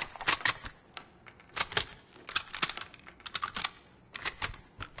now.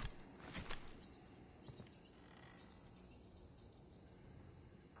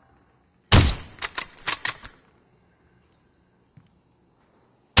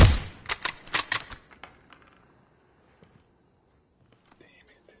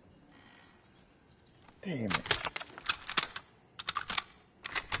 Damn it.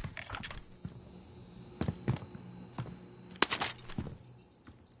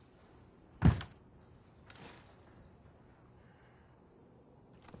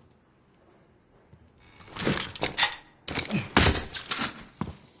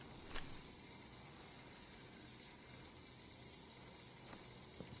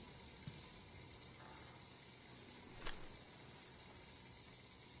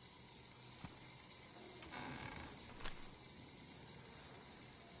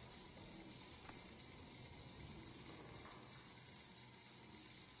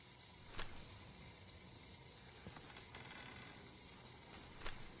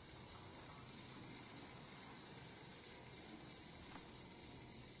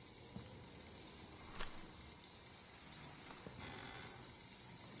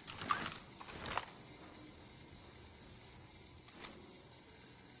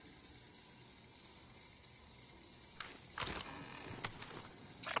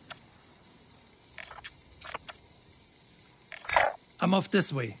 I'm off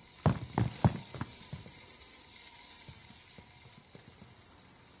this way.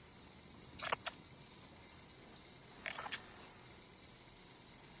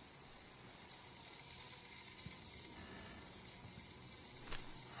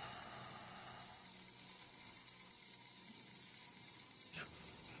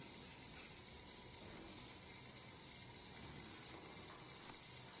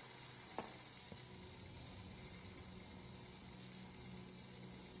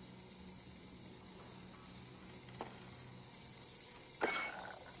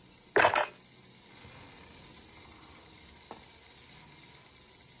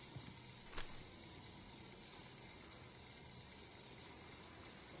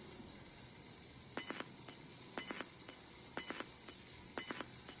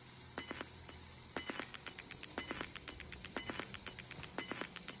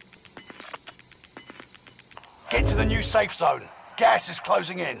 Get to the new safe zone. Gas is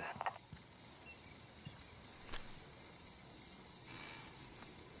closing in.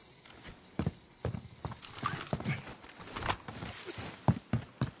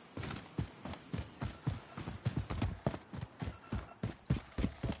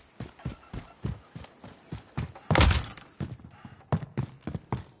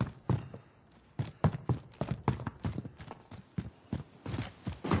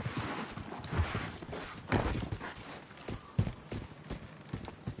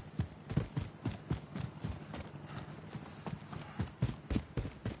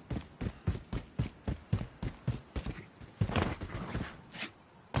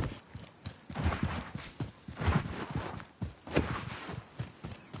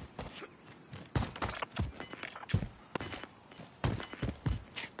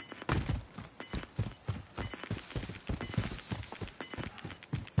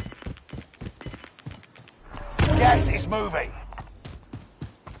 Gas is moving.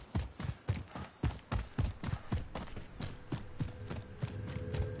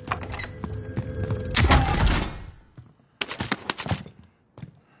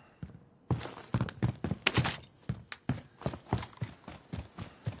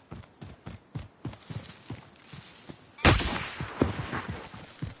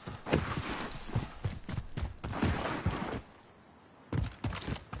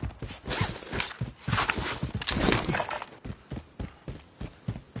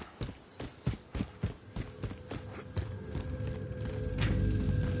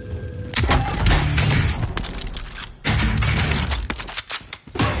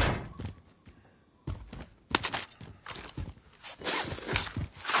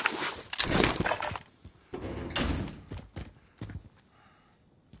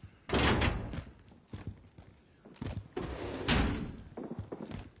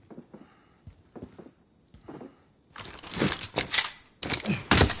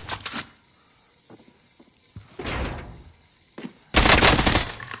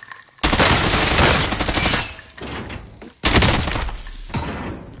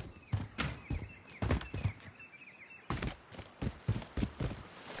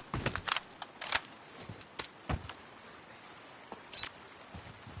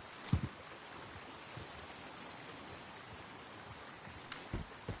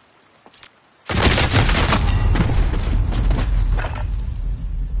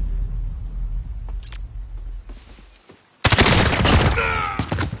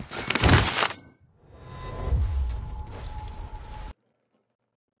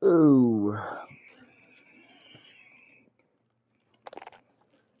 Ooh.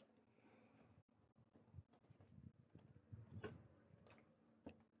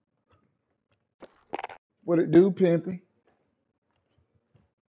 What it do, Pimpy?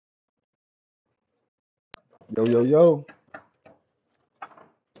 Yo, yo, yo.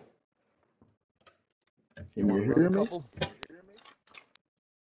 You Can want you to run a hear me? couple?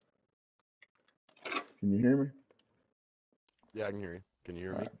 Can you hear me? Yeah, I can hear you. Can you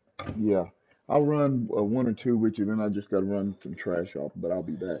hear me? Yeah. I'll run one or two with you, then I just got to run some trash off, but I'll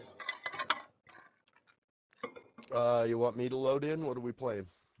be back. You want me to load in? What are we playing?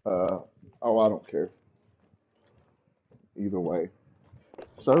 Uh, oh, I don't care. Either way.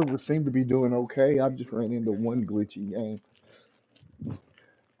 Servers seem to be doing okay. I just ran into one glitchy game.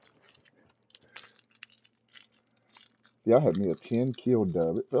 Yeah, I had me a 10 kill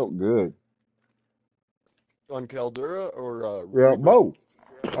dub. It felt good. On Caldera or Yeah, Rebirth? both.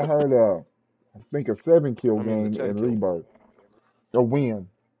 I heard, I think a 7 kill I mean the game 10 in kill. Rebirth. A win.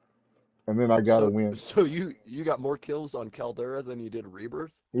 And then I got a So win. so you got more kills on Caldera than you did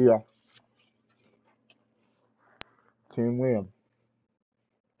Rebirth? Yeah, 10 win.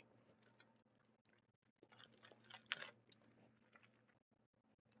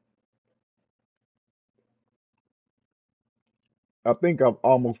 I think I've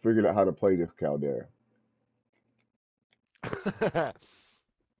almost figured out how to play this Caldera.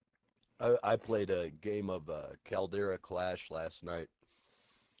 I played a game of Caldera Clash last night.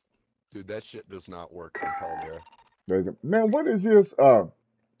 Dude, that shit does not work on Caldera. Man, what is this?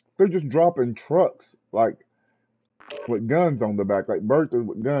 They're just dropping trucks like with guns on the back, like Berthas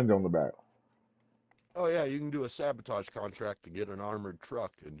with guns on the back. Oh yeah, you can do a sabotage contract to get an armored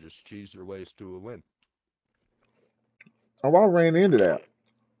truck and just cheese your ways to a win. Oh, I ran into that.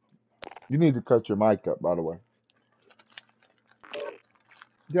 You need to cut your mic up, by the way.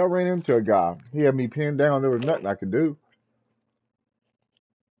 Yeah, I ran into a guy. He had me pinned down. There was nothing I could do.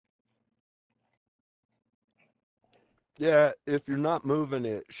 Yeah, if you're not moving,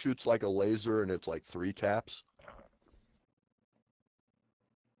 it shoots like a laser and it's like 3 taps.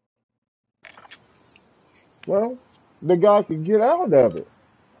 Well, the guy could get out of it.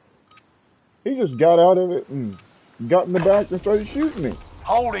 He just got out of it and got in the back and started shooting me.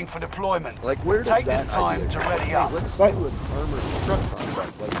 Holding for deployment. Like, where did Take that this time idea to come from? ready Hey, up. let's Like, do an armored truck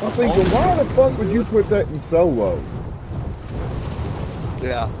contract. Like, I'm all thinking, the why shit the fuck we would you doing? put that in solo?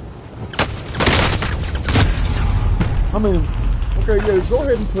 Yeah. I mean, okay, yeah, go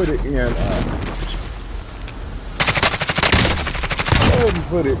ahead and put it in, go ahead and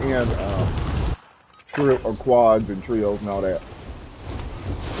put it in, or quads and trios and all that.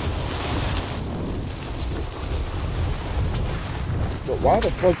 But why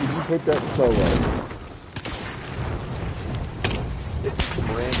the fuck did you put that in solo? It's some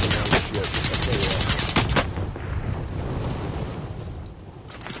random other shit. I'll tell you what.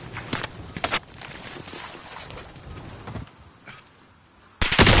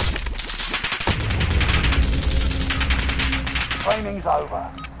 Training's over.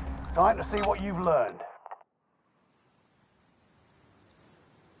 Time to see what you've learned.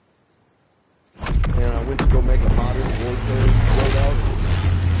 And I went to go make a modern warfare loadout.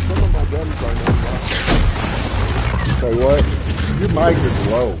 Some of my guns are not locked. Say what? Your mic is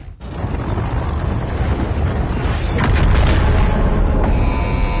low.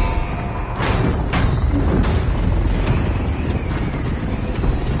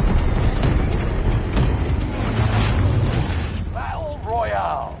 Battle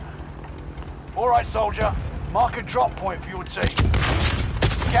Royale. All right, soldier. Mark a drop point for your team.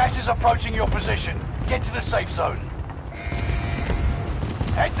 Gas is approaching your position. Get to the safe zone.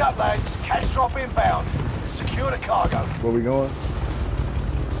 Heads up, lads. Cash drop inbound. Secure the cargo. Where we going?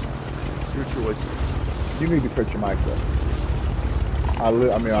 Your choice. You need to cut your mic up. I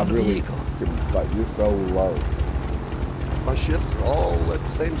really, like, you're so low. My ship's all at the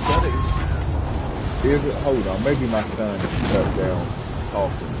same settings. Is it? Hold on. Maybe my son cut down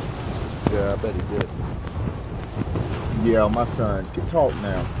talking. Yeah, I bet he did. Yeah, my son. Talk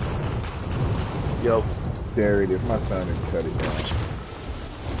now. Yo. There it is. My son has cut it down.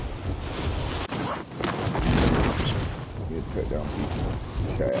 He'd cut down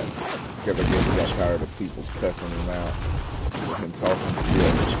people's chat. Because I guess he got tired of people cussing him out. And talking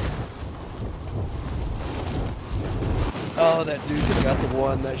shit. Oh, that dude that got the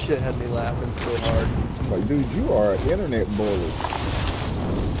one, that shit had me laughing so hard. Like, dude, you are an internet bully.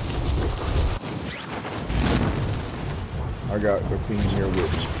 I got the team here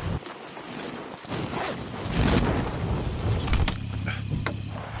with me.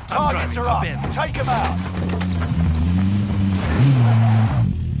 Targets are up. Take them out.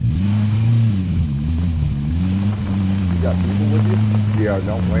 You got people with you? Yeah,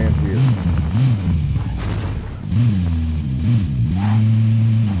 don't land here.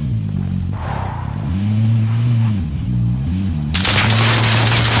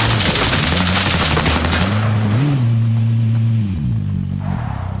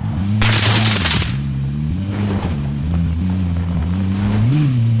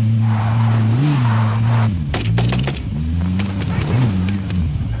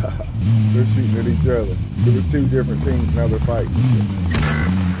 They're shooting at each other. There were two different teams, now they're fighting.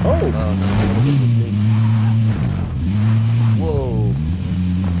 Oh! Oh, no, whoa.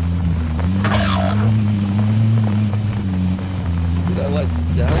 Did I like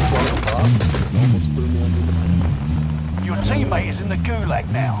down on the top? Almost threw me under the... Your teammate is in the gulag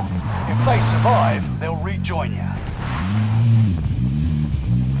now. If they survive, they'll rejoin you.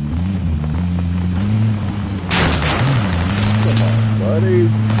 Come on, buddy.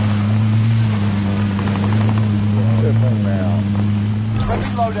 Come on now. Friendly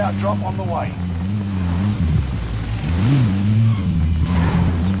loadout drop on the way.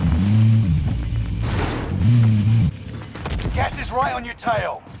 Gas is right on your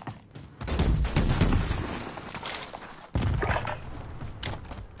tail.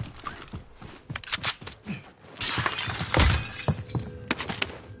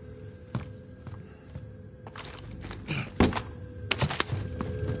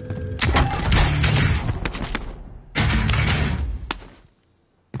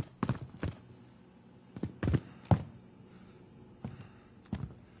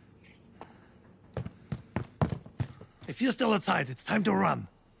 If you're still outside, it's time to run.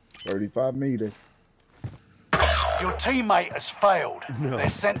 35 meters. Your teammate has failed. No, They're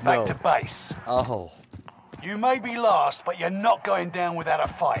sent back to base. Oh. You may be last, but you're not going down without a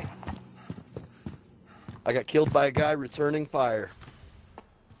fight. I got killed by a guy returning fire.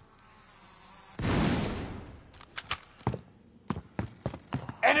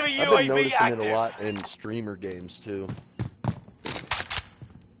 Enemy I've been UAV noticing active. it a lot in streamer games, too.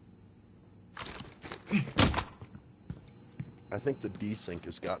 I think the desync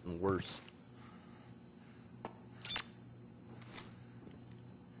has gotten worse.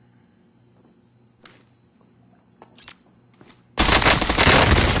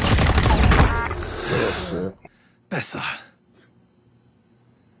 shit. Besser.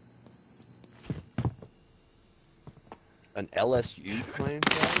 An LSU playing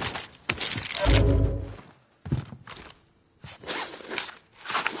card?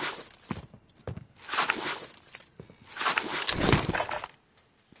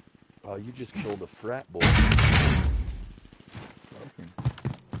 Oh, you just killed a frat boy. Okay.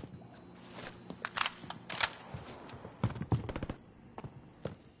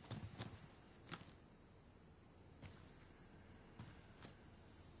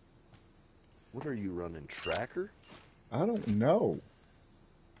 What are you running, Tracker? I don't know.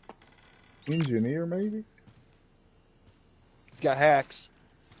 Engineer, maybe? He's got hacks.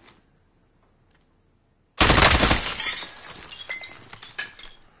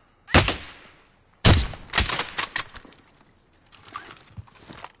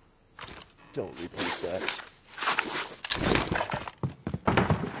 Don't repeat that.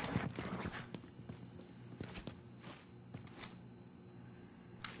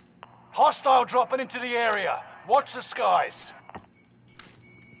 Hostile dropping into the area. Watch the skies.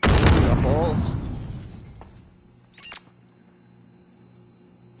 Got balls.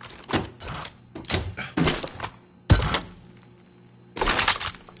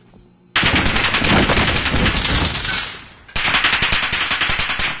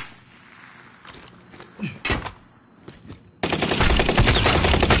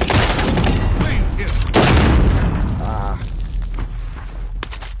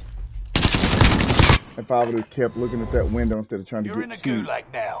 If I would have kept looking at that window instead of trying to You're get in a cute. gulag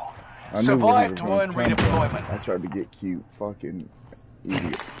now. I knew where he Survive was to going earn to come from. redeployment. I tried to get cute. Fucking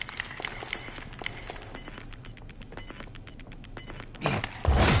idiot.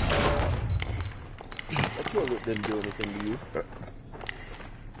 That toilet didn't do anything to you.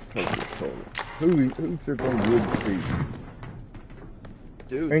 Who sits on wood seats?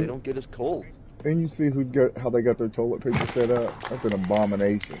 Dude, they don't get as cold. And you see how they got their toilet paper set up? That's an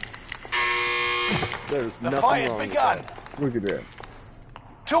abomination. There's The nothing fight has wrong with begun. that. Look at that.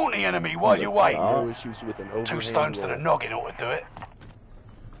 Taunt the enemy while you wait. No issues with an 2 overhand stones to roll. the noggin ought to do it.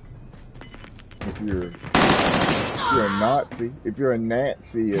 If you're a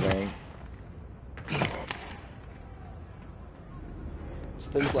Nazi, it ain't. It's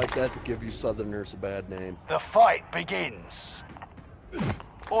things like that that give you Southerners a bad name. The fight begins.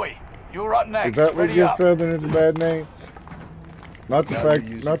 Oi, you're up next. Is that what Ready gives up. Southerners a bad name? Not the Now fact,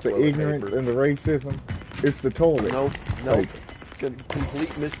 you're using not the toilet ignorance paper. and the racism. It's the toilet. Nope. paper.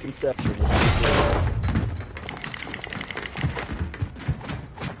 Complete misconception.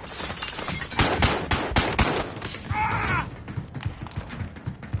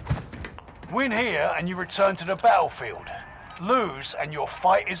 Win here and you return to the battlefield. Lose and your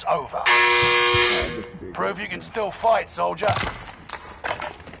fight is over. Prove you can still fight, soldier.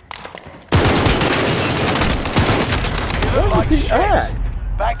 You look like shit.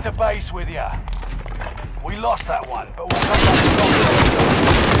 Back to base with ya. We lost that one, but we'll come back.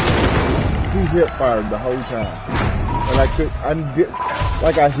 He hip fired the whole time, and I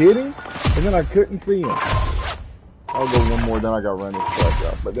hit him, and then I couldn't see him. I'll go one more, then I got to run this truck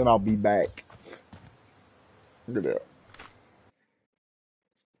up, but then I'll be back. Look at that.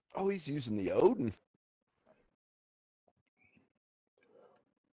 Oh, he's using the Odin.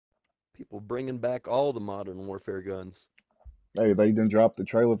 People bringing back all the Modern Warfare guns. Hey, they done dropped the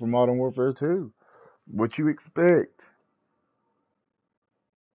trailer for Modern Warfare 2. What you expect?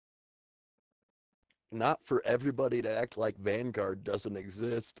 Not for everybody to act like Vanguard doesn't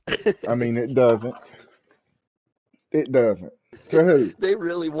exist. I mean, it doesn't. It doesn't. To who? They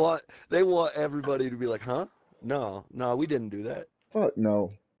want everybody to be like, huh? No, we didn't do that. Fuck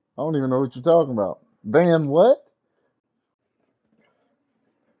no. I don't even know what you're talking about. Van what?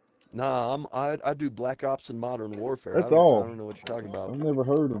 Nah, I do Black Ops and Modern Warfare. That's all. I don't know what you're talking about. I've never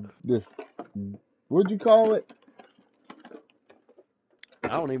heard of this. What'd you call it? I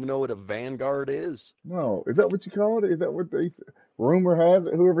don't even know what a Vanguard is. No, is that what you call it? Is that what they rumor has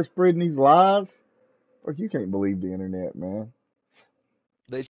it? Whoever's spreading these lies? Like, you can't believe the internet, man.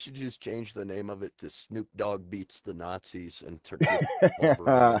 They should just change the name of it to Snoop Dogg Beats the Nazis and turn it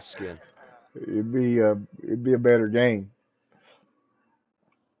Wolverine skin. It'd be a better game.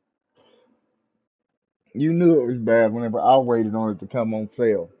 You knew it was bad whenever I waited on it to come on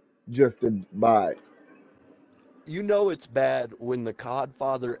sale just to buy it. You know it's bad when the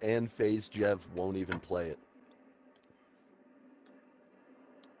Codfather and FaZe Jev won't even play it.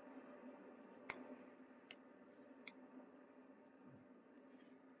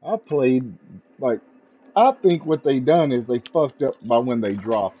 I played, I think what they done is they fucked up by when they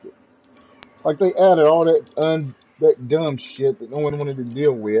dropped it. Like, they added all that dumb shit that no one wanted to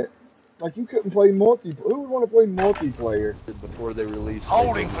deal with. Like you couldn't play multi. Who would want to play multiplayer? Before they released.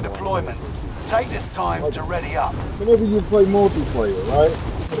 Holding for deployment. Take this time to ready up. Whenever you play multiplayer, right?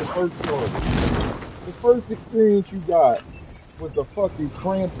 For the first part, the first experience you got was the fucking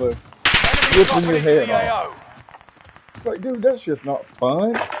Krampus ripping your head off. It's like, dude, that's just not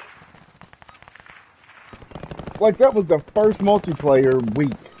fun. Like that was the first multiplayer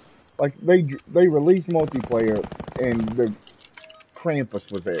week. Like they released multiplayer and the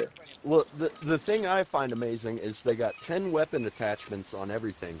Krampus was there. Well, the thing I find amazing is they got 10 weapon attachments on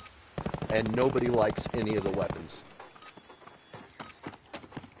everything, and nobody likes any of the weapons.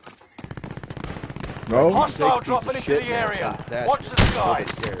 No. Hostile dropping into the area. Watch the skies.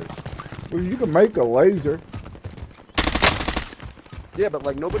 Well, you can make a laser. Yeah, but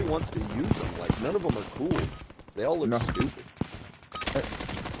like nobody wants to use them. Like none of them are cool. They all look stupid.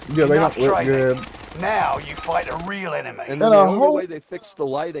 Yeah, they don't look good. Now you fight a real enemy. And then the only way they fix the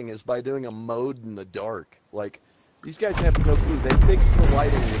lighting is by doing a mode in the dark. Like, these guys have no clue. They fix the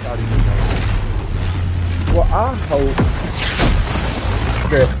lighting without even knowing. Well, I hope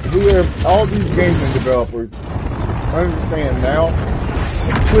that all these gaming developers understand now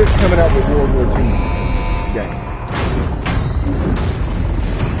and quit coming out with World War II games.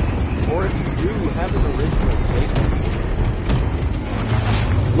 Or if you do, have an original take.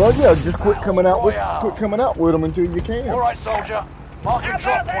 Well, yeah, just quit coming out with them until you can. All right, soldier. Mark a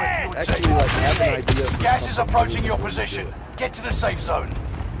drop point for your team. Have an idea. Gas is approaching your position. Get to the safe zone.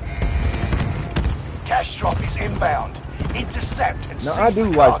 Cash drop is inbound. Intercept and Now, seize I do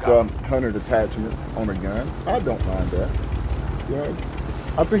the like cargo. the 100 attachment on a gun. I don't mind that. Yeah,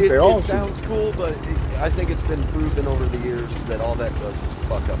 I think they all It sounds cool, but I think it's been proven over the years that all that does is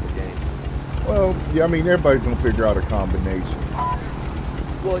fuck up the game. Well, yeah, I mean, everybody's going to figure out a combination.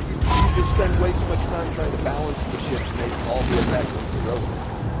 Well, you just spend way too much time trying to balance the shit to make all the attachments irrelevant.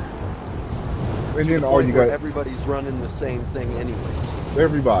 And then all you got... Everybody's running the same thing anyways.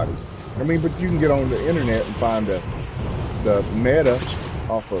 Everybody. I mean, but you can get on the internet and find the meta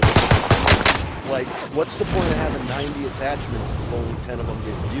off of it. Like, what's the point of having 90 attachments if only 10 of them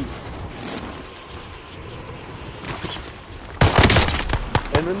get used?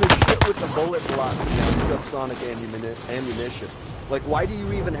 And then the shit with the bullet velocity on subsonic ammunition. Like, why do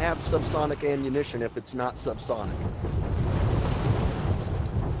you even have subsonic ammunition if it's not subsonic?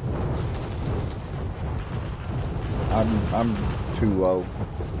 I'm too low.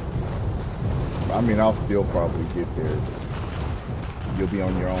 I mean, I'll still probably get there. You'll be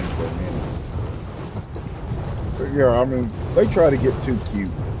on your own for a minute. But yeah, I mean, they try to get too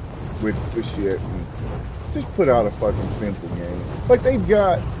cute with the shit and just put out a fucking simple game. Like, they've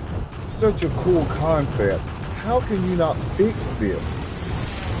got such a cool concept. How can you not fix this?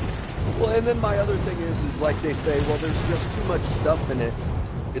 Well, and then my other thing is like they say, well, there's just too much stuff in it.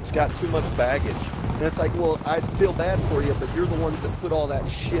 It's got too much baggage. And it's like, well, I feel bad for you, but you're the ones that put all that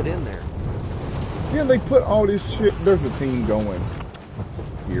shit in there. Yeah, they put all this shit. There's a team going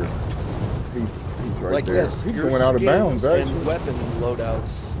here. He's right like there. This, he's going out of bounds, actually. And weapon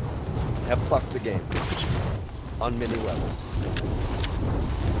loadouts have fucked the game on many levels.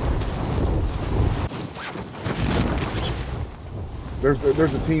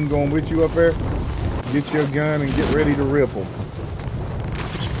 There's a team going with you up there. Get your gun and get ready to rip them.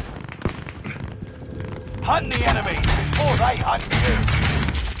 Hunt the enemy before they hunt you.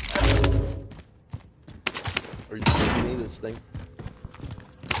 Are you taking me this thing?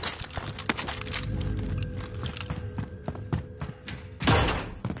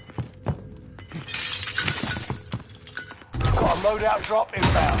 Got a loadout drop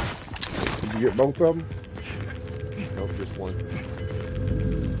inbound. Did you get both of them? Nope, just one.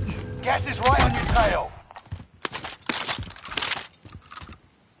 Gas is right on your tail.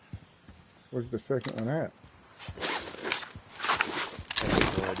 Where's the second one at? I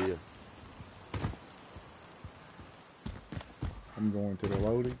have no idea. I'm going to the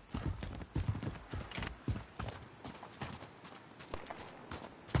loading.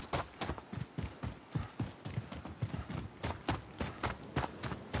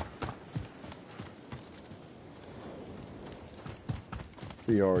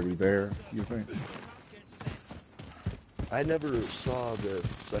 He already there, you think? I never saw the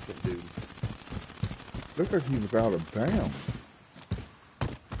second dude. Looks like he was out of bounds.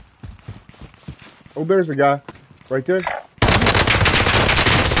 Oh, there's a guy. Right there.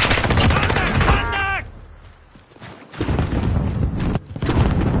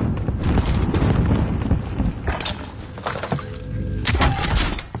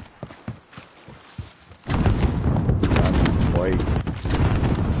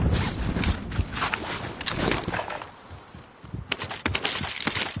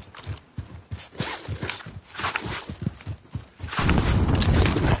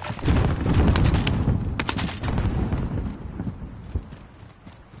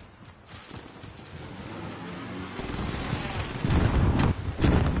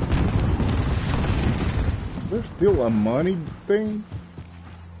 There's still a money thing?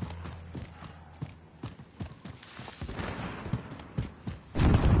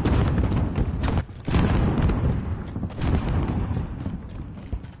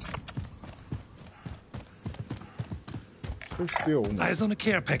 There's still one. Eyes on a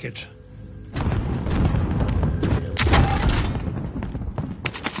care package.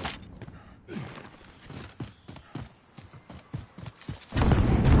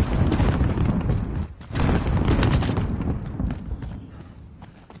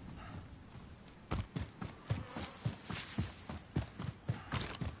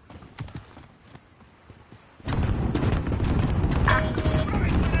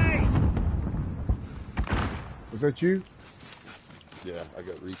 Is that you? Yeah, I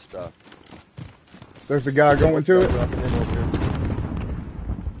got restocked. There's the guy going to it? Dropping in over here.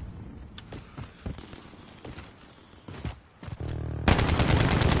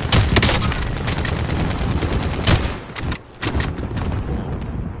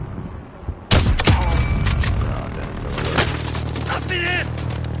 Up in it!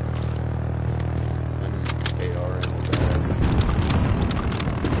 AR in the bag.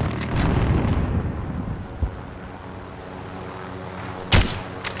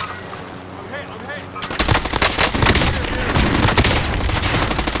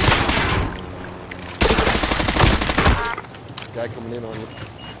 Guy coming in on you.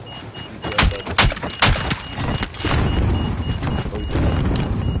 He's dead, bud. Oh, he's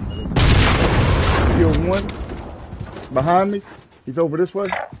dead. Killed one. Behind me. He's over this way.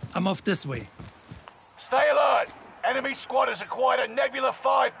 I'm off this way. Stay alert! Enemy squad has acquired a Nebula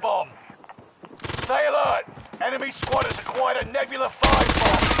 5 bomb. Stay alert! Enemy squad has acquired a Nebula 5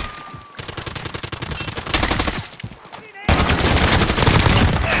 bomb.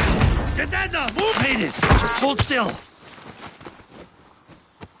 Get that now! Move! Made it! Just hold still.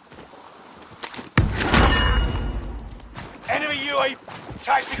 Enemy UAV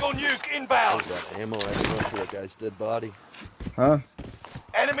tactical nuke inbound. Got ammo right in for that guy's dead body. Huh?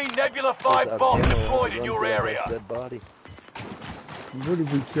 Enemy Nebula There's 5 that bomb ammo deployed right in your for that area. guy's dead body. Where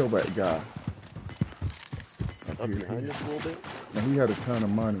did we kill that guy? Up behind us a little bit. And he had a ton of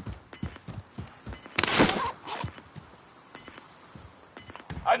money.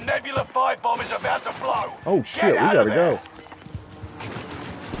 A Nebula 5 bomb is about to blow. Oh shit, Get we out gotta of there. go.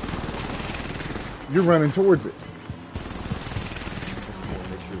 You're running towards it.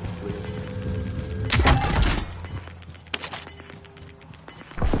 Make sure it's clear.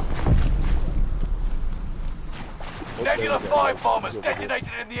 Nebula 5 bomb has detonated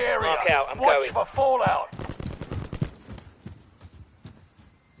in the area. Mark out, I'm Watch going. for fallout.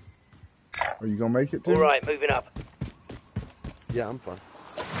 Are you gonna make it to? All right, moving up. Yeah, I'm fine.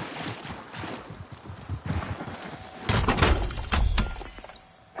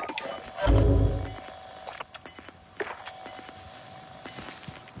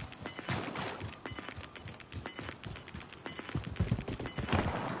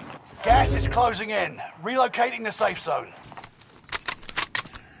 Gas is closing in. Relocating the safe zone.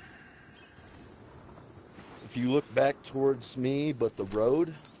 If you look back towards me, but the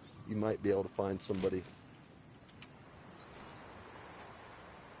road, you might be able to find somebody.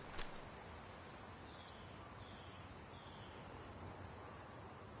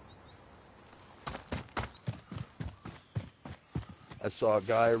 I saw a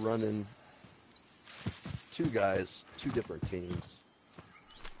guy running, two guys, two different teams.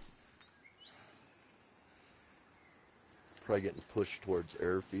 Probably getting pushed towards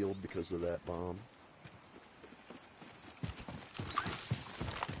airfield because of that bomb.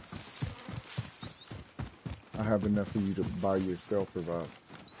 I have enough for you to buy yourself revive.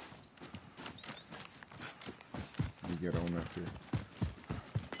 You get on up here.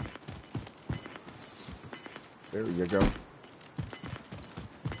 There you go.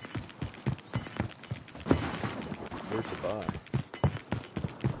 Where's the buy?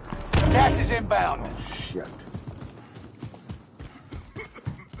 Gas is inbound. Shit.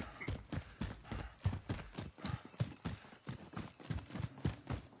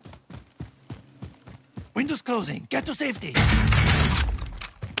 Windows closing. Get to safety.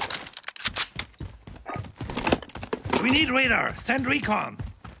 We need radar. Send recon.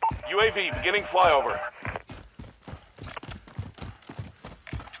 UAV beginning flyover.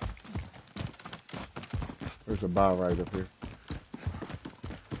 There's a bar right up here.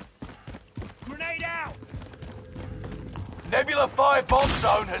 Grenade out! Nebula 5 bomb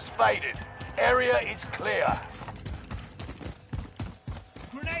zone has faded. Area is clear.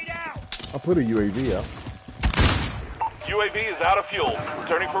 Grenade out! I'll put a UAV out. UAV is out of fuel.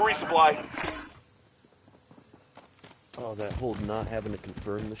 Returning for resupply. Oh, that whole not having to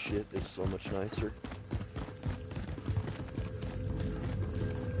confirm the shit is so much nicer.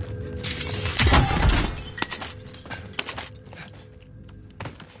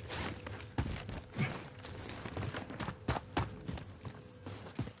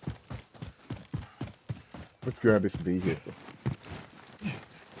 Let's grab this vehicle.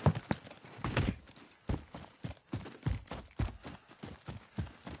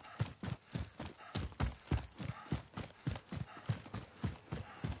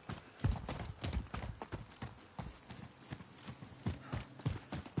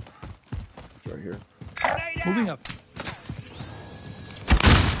 It's right here. Moving up.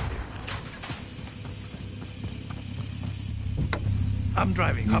 I'm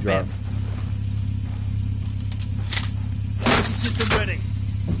driving. You Hop drive. in. System ready.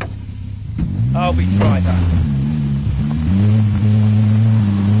 I'll be right up.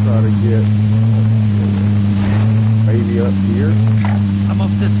 Try to get maybe up here I'm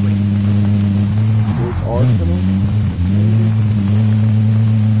off this way. towards Arsenal. Maybe.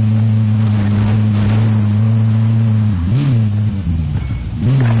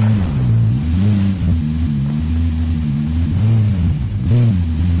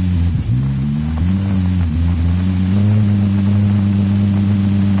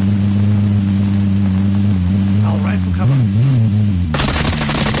 I'll rifle cover.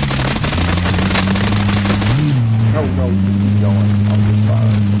 No, just keep going. I'll just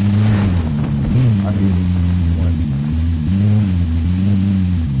fire. I hear you. One.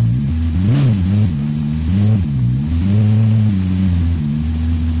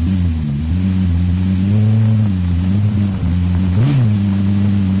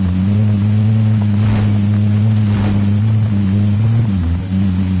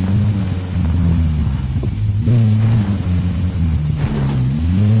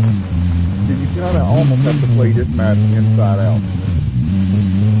 You kind of almost have to play this match inside out.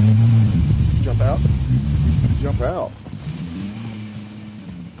 Jump out. Jump out.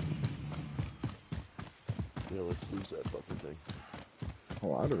 Yeah, let's lose that fucking thing.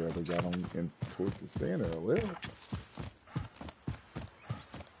 Oh, I'd have rather got on in towards the center a little.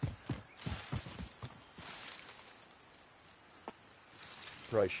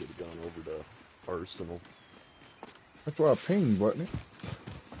 Probably should have gone over to Arsenal. That's why I pinged, wasn't it?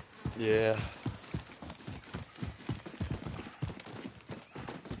 Yeah.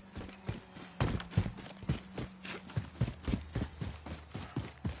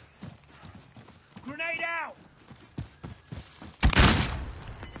 Grenade out!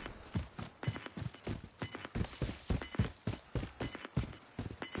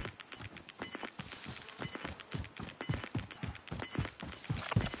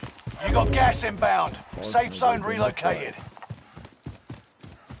 You got gas inbound. Safe zone relocated.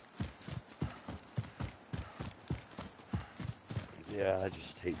 Yeah, I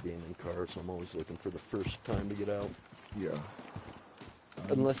just hate being in cars, so I'm always looking for the first time to get out. Yeah.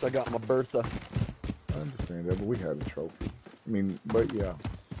 Unless I got my Bertha. I understand that, but we had a trophy. I mean, but yeah,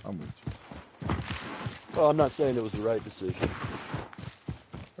 I'm with you. Well, I'm not saying it was the right decision.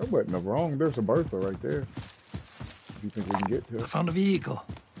 That wasn't wrong. There's a Bertha right there. Do you think we can get to I it? found a vehicle.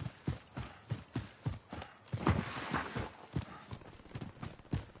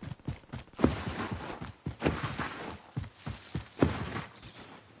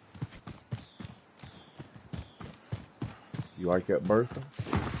 You like that Bertha?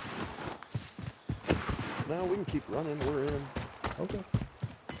 No, we can keep running. We're in. Okay.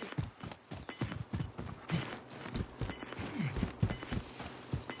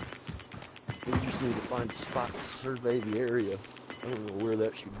 We just need to find a spot to survey the area. I don't know where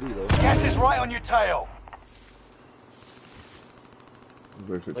that should be, though. Gas is right on your tail.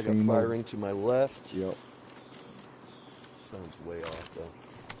 There's a I got team firing to my left. Yep. Sounds way off, though.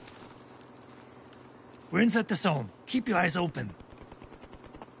 We're inside the zone. Keep your eyes open.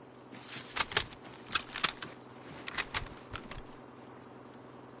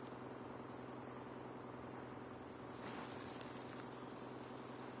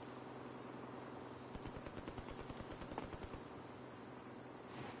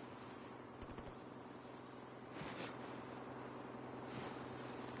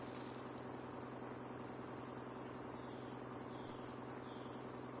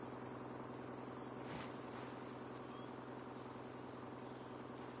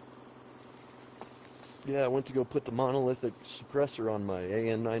 Yeah, I went to go put the monolithic suppressor on my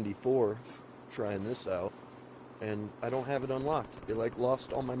AN-94, trying this out, and I don't have it unlocked. It, like,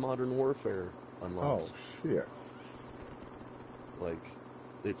 lost all my Modern Warfare unlocks. Oh, shit. Like,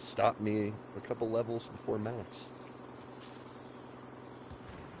 it stopped me a couple levels before max.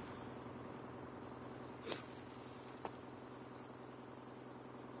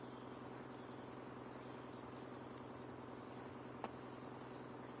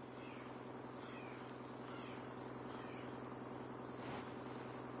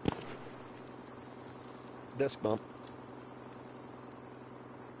 Desk bump.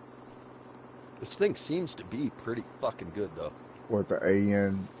 This thing seems to be pretty fucking good, though. What, the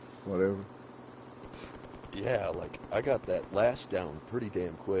AN, whatever? Yeah, like, I got that last down pretty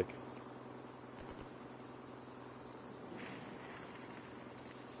damn quick.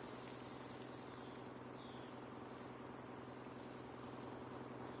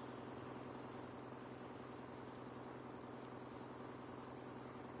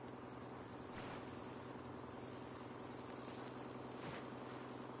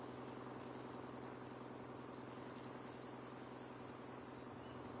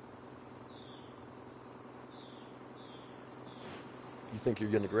 You think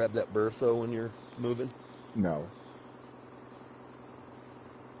you're going to grab that Bertho when you're moving? No.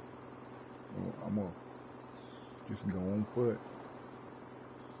 I'm going to just go on foot.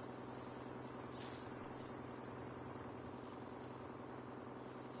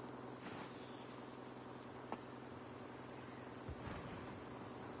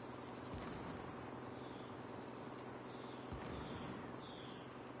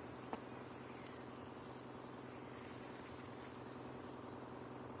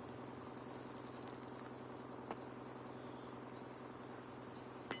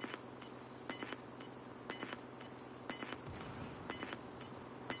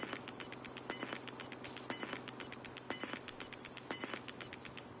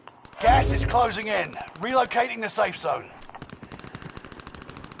 Gas is closing in. Relocating the safe zone.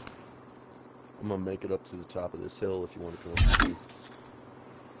 I'm going to make it up to the top of this hill if you want to come.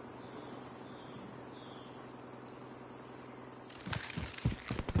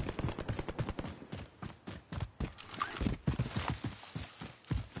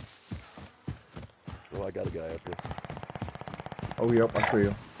 Oh, I got a guy up here. Oh, yep, I see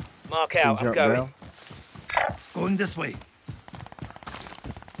him. Mark out, I'm going. Down? Going this way.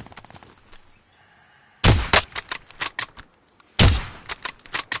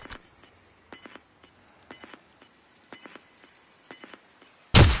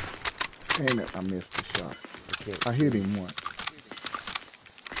 Damn it, I missed the shot. I hit him once.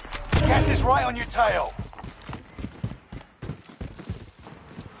 Gas is right on your tail.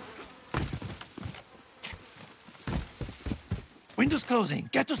 Windows closing.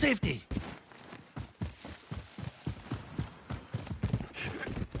 Get to safety.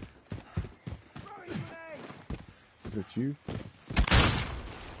 Is it you?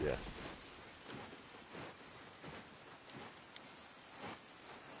 Yeah.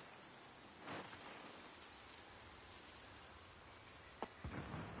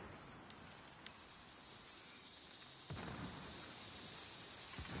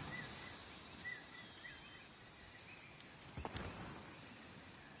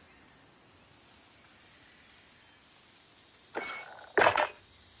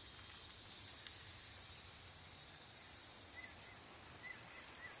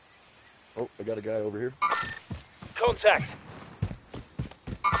 Oh, I got a guy over here. Contact.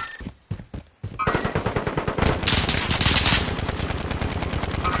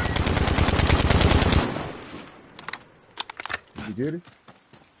 Did you get it?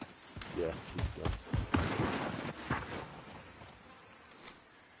 Yeah, he's done.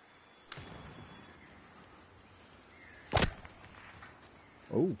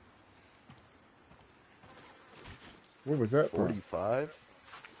 Oh. Where was that from? 45?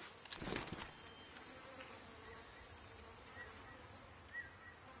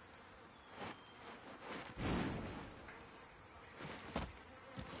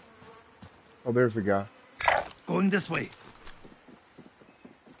 Oh, there's the guy. Going this way.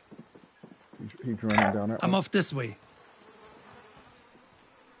 He's running down that I'm way. off this way.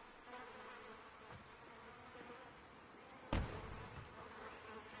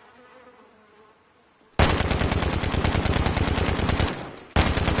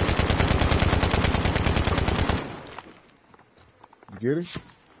 You get him?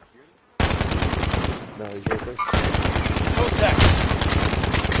 No, he's right there. Contact.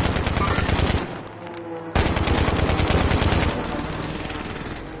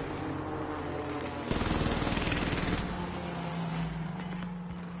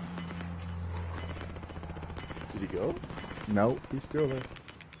 Did he go? No, he's still there.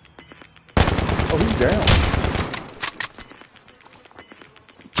 Oh, he's down.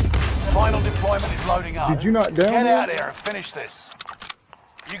 Final deployment is loading up. Did you not down Get there? out here and finish this.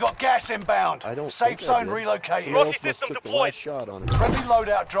 You got gas inbound. I don't Safe think I zone did. relocated. Somebody else must took the last shot on it. Friendly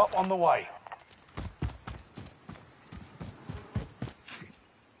loadout drop on the way.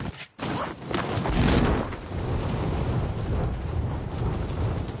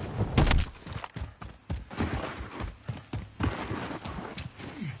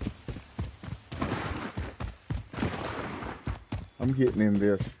 I'm getting in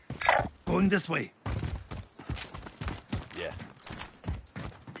this. Going this way. Yeah.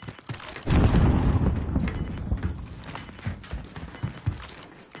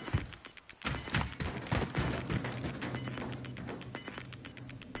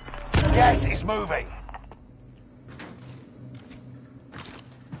 Gas is moving.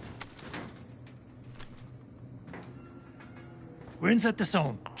 We're inside the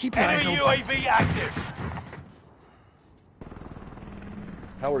zone. Keep your eyes Enemy open. UAV active.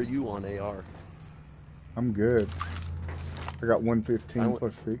 How are you on AR? I'm good. I got 115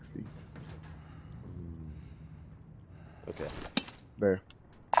 plus 60. Okay. There.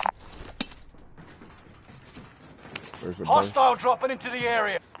 There's a Hostile dropping into the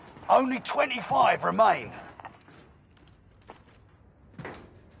area. Only 25 remain.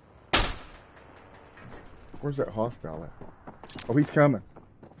 Where's that hostile at? Oh, he's coming.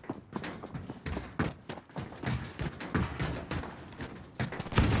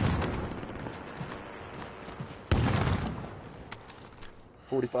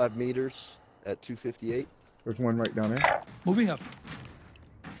 $45 meters at 258. There's one right down there. Moving up.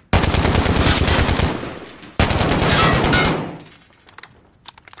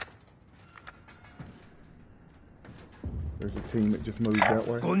 There's a team that just moved that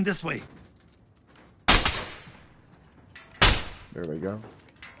way. Going this way. There they go.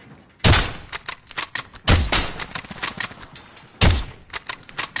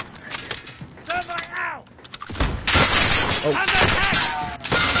 Somebody out! Oh. Under attack!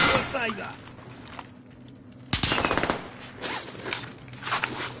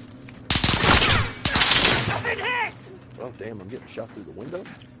 It hits! Oh, damn, I'm getting shot through the window?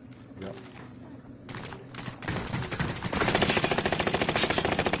 Yep.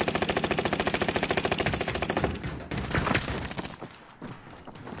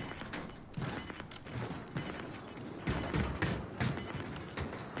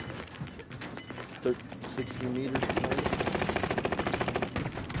 Thir 16 meters behind it.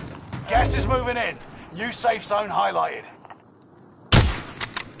 Gas is moving in. New safe zone highlighted.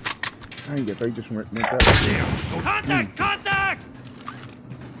 Dang it, they just went that way. Contact! Contact!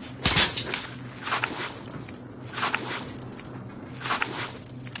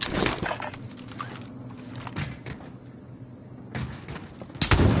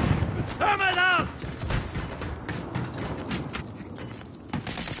 Thermite out!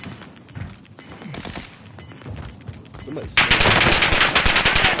 Somebody's...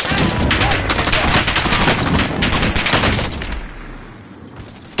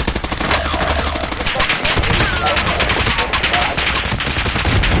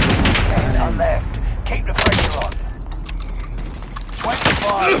 Left. Keep the pressure on.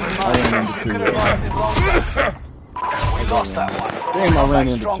 25 remain. You could have lasted longer. We lost that one. Damn, I ran Back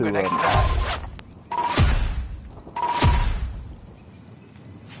into stronger two next of time.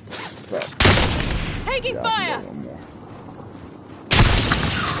 Taking fire! One more.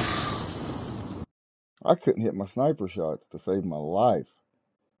 I couldn't hit my sniper shots to save my life.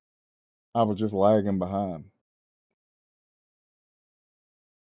 I was just lagging behind.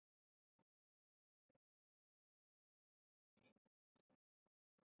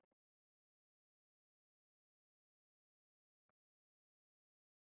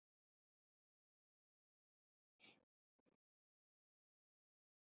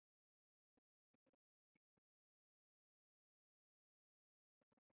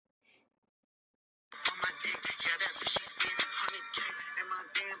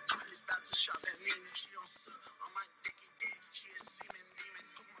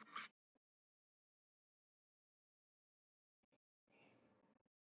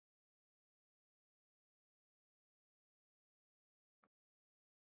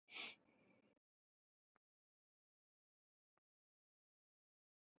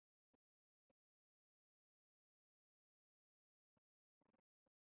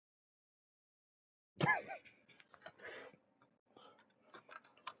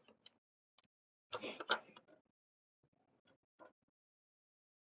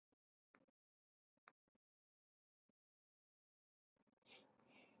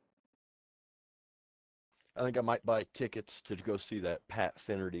 I think I might buy tickets to go see that Pat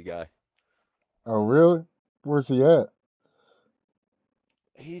Finnerty guy. Oh, really? Where's he at?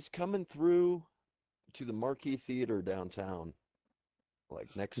 He's coming through to the Marquee Theater downtown,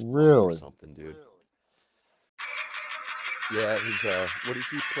 like next month or Really? something, dude. Yeah, he's what does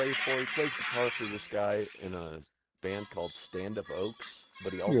he play for? He plays guitar for this guy in a band called Stand of Oaks,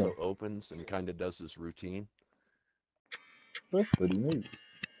 but he also opens and kind of does his routine. That's pretty neat.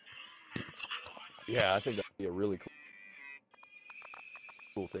 Yeah, I think that'd be a really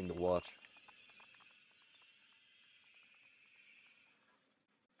cool thing to watch.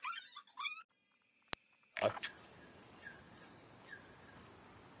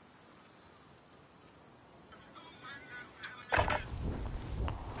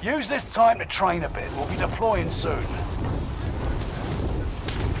 Use this time to train a bit. We'll be deploying soon.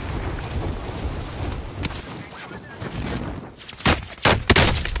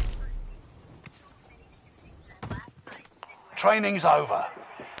 Training's over.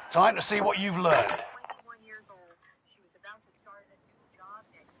 Time to see what you've learned. 21 years old. She was about to start a new job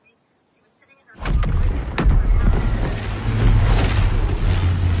next week. She was sitting in her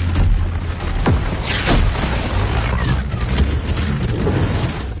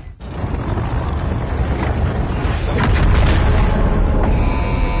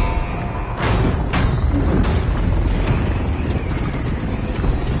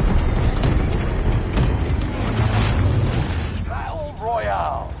Battle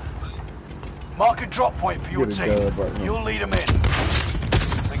Royale. Mark a drop point for your team. You'll lead them in.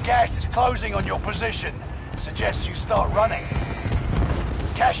 The gas is closing on your position. Suggest you start running.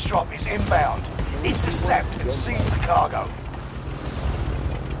 Cash drop is inbound. Intercept and seize the cargo.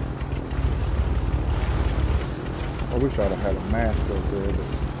 I wish I'd have had a mask over there, but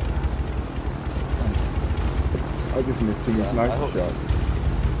I just missed too much sniper shots.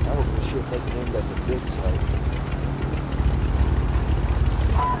 I hope the shit doesn't end at the big site.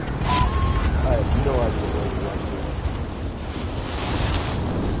 I have no idea where we went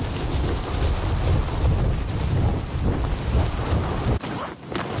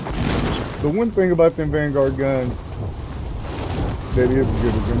The one thing about them Vanguard guns that is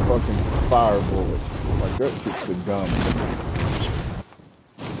good is them fucking fire bullets. Like, that shit's the dumb.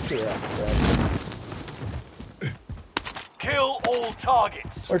 Yeah. Kill all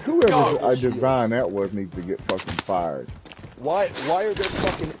targets. Like, whoever Go. I designed that was needs to get fucking fired. Why are there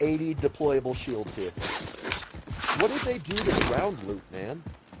fucking 80 deployable shields here? What did they do to the ground loot, man?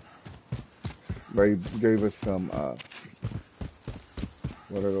 They gave us some,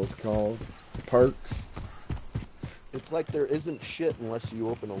 what are those called? Perks. It's like there isn't shit unless you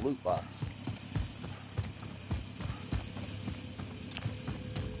open a loot box.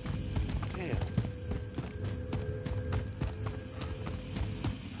 Damn.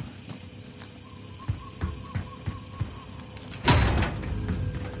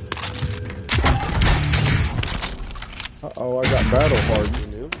 Uh-oh, I got battle hardened.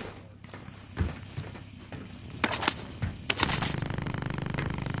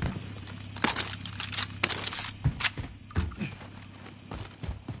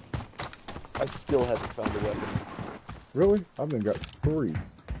 I still haven't found a weapon. Really? I've been got 3.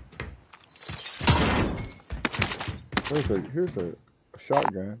 Here's a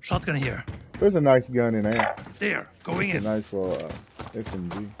shotgun. Shotgun here. There's a nice gun in there. There, going in. A nice little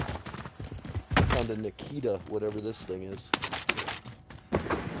SMG. I found a Nikita, whatever this thing is.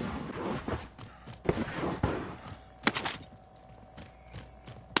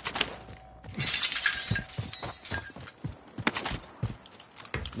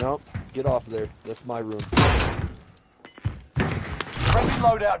 Nope, get off there. That's my room. Friendly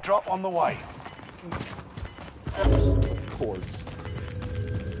loadout drop on the way. Of course.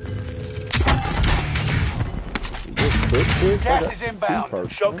 Gas is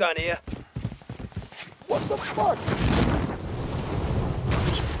inbound. Shotgun here. What the fuck?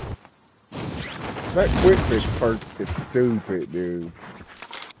 That quick fix perk is stupid, dude.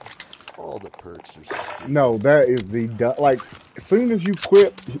 All the perks are stupid. No, that is the like. As soon as you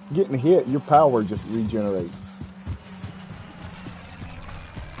quit getting hit, your power just regenerates.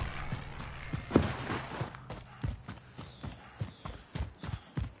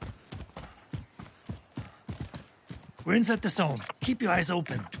 We're inside the zone. Keep your eyes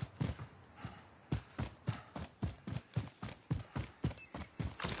open.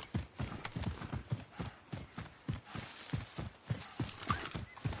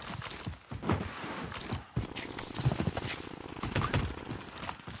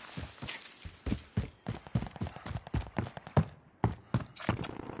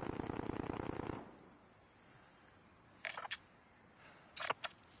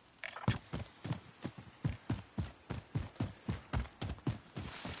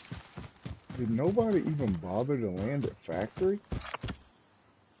 Did nobody even bother to land at factory?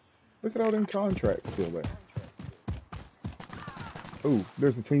 Look at all them contracts still there. Ooh,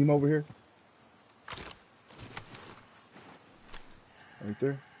 there's a team over here. Right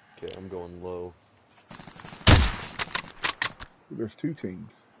there. Okay, I'm going low. There's 2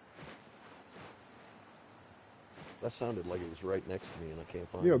 teams. That sounded like it was right next to me and I can't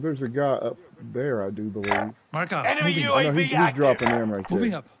find Yeah, it. there's a guy up there, I do believe. Mark out. Enemy Moving. UAV No, he's active. dropping them right there.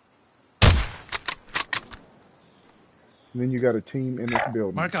 Moving up. And then you got a team in this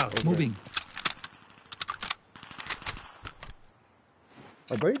building. Mark out. Okay. Moving.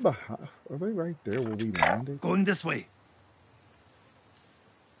 Are they behind? Are they right there where we landed? Going this way.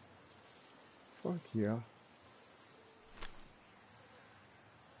 Fuck yeah.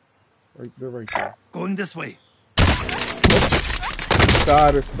 Right, they're right there. Going this way.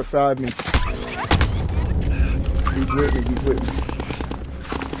 Beside us, beside me. He's with me, he's with me.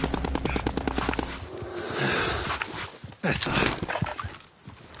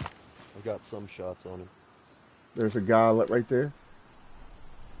 I got some shots on him. There's a guy right there.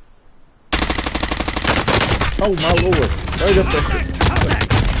 Oh my lord. Right up there.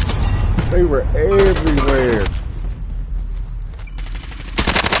 They were everywhere.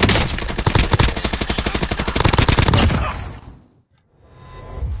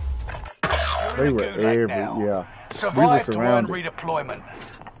 They were yeah. Survive to earn redeployment.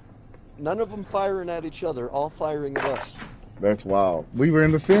 None of them firing at each other, all firing at us. That's wild. We were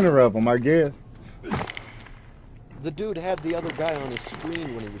in the center of them, I guess. The dude had the other guy on his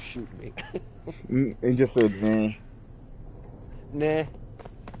screen when he was shooting me. And just said, nah. Nah.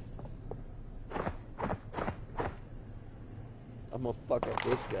 I'm gonna fuck up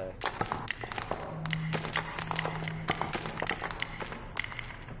this guy.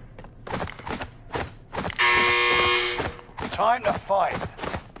 Time to fight.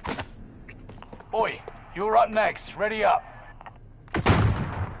 Oi, you're up next. Ready up.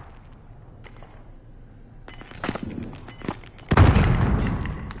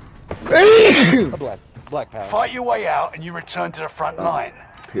 Black power. Fight your way out and you return to the front line.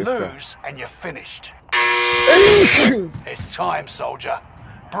 Lose and you're finished. It's time, soldier.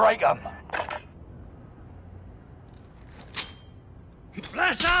 Break 'em.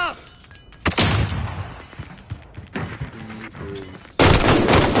 Flash out!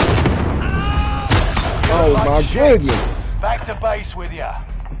 Oh my goodness! Back to base with ya.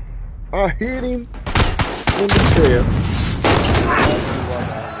 I hit him in the chest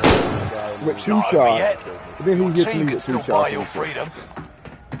with 2 shots. And then he hit me with 2 shots. Buy your freedom.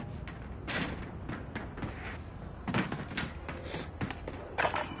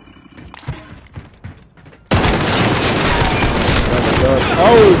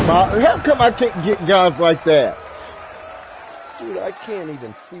 Oh my! How come I can't get guys like that? Dude, I can't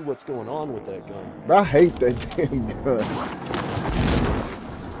even see what's going on with that gun. I hate that damn gun.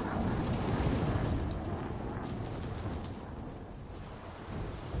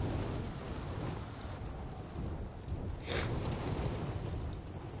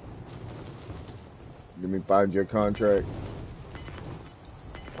 Let me find your contract.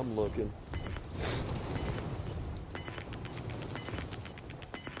 I'm looking.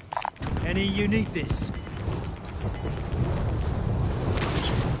 Any you need this?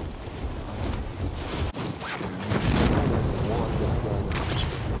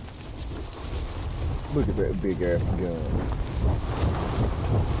 Look at that big ass gun.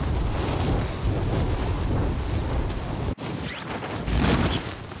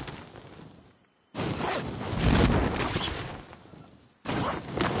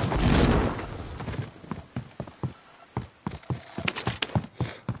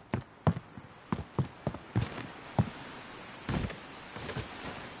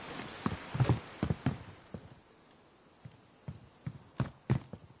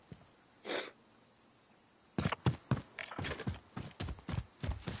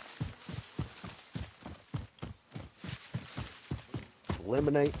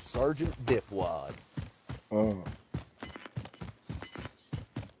 Eliminate Sergeant Dipwad. Oh.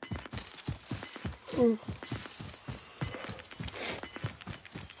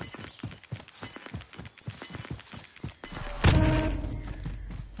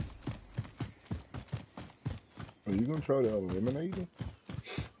 Are you gonna try to eliminate him?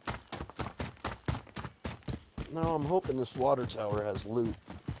 No, I'm hoping this water tower has loot.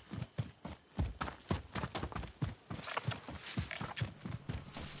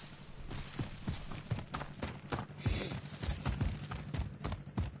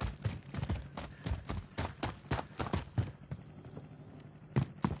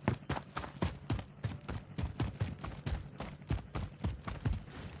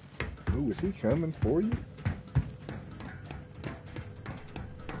 Ooh, is he coming for you?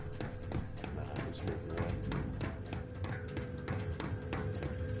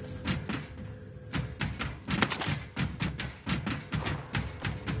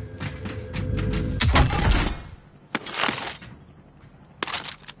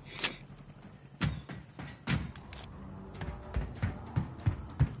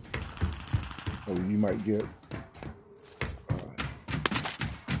 Oh, you might get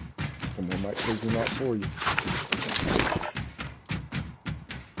someone might take him out for you.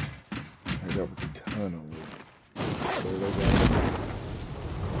 I got a ton of wood. There they go.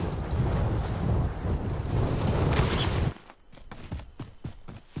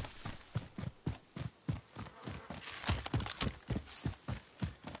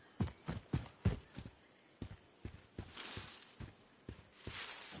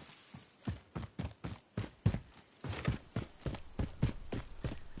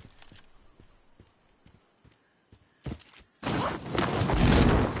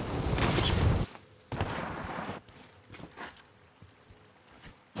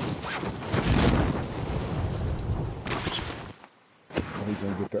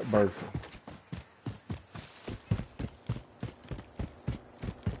 Bertha.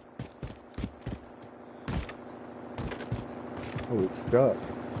 Oh, it's stuck.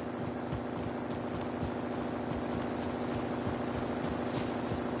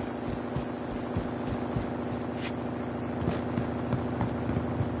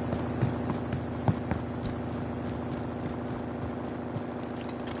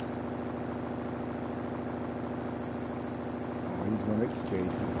 Oh, he's gonna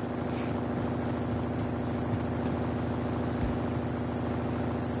escape.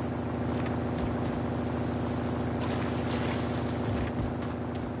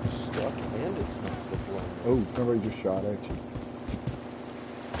 Stuck and it's not deploying. Oh, somebody just shot at you.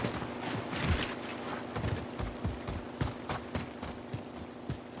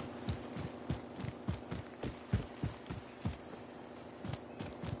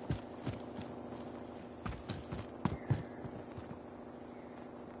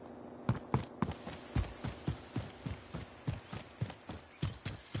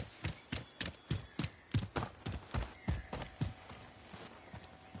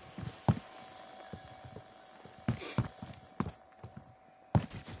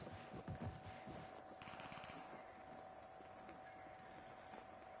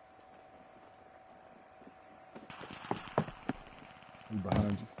 He's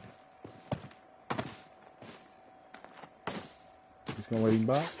behind you. Just gonna let him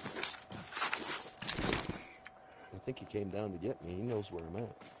by? I think he came down to get me. He knows where I'm at.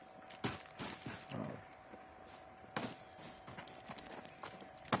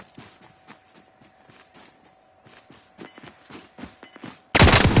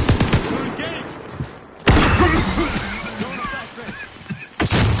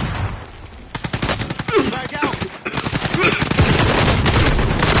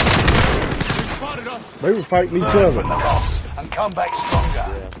 They were fighting each other. From the loss and come back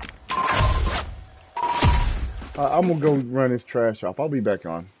stronger. I'm gonna go run this trash off. I'll be back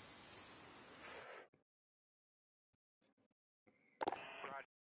on.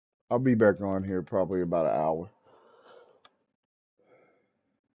 I'll be back on here probably about an hour.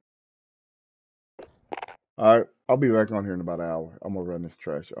 Alright, I'll be back on here in about an hour. I'm gonna run this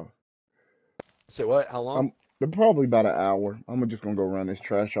trash off. Say what? How long? Probably about an hour. I'm just gonna go run this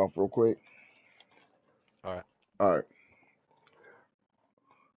trash off real quick. Alright. Alright.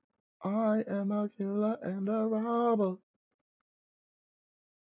 I am a killer and a robber.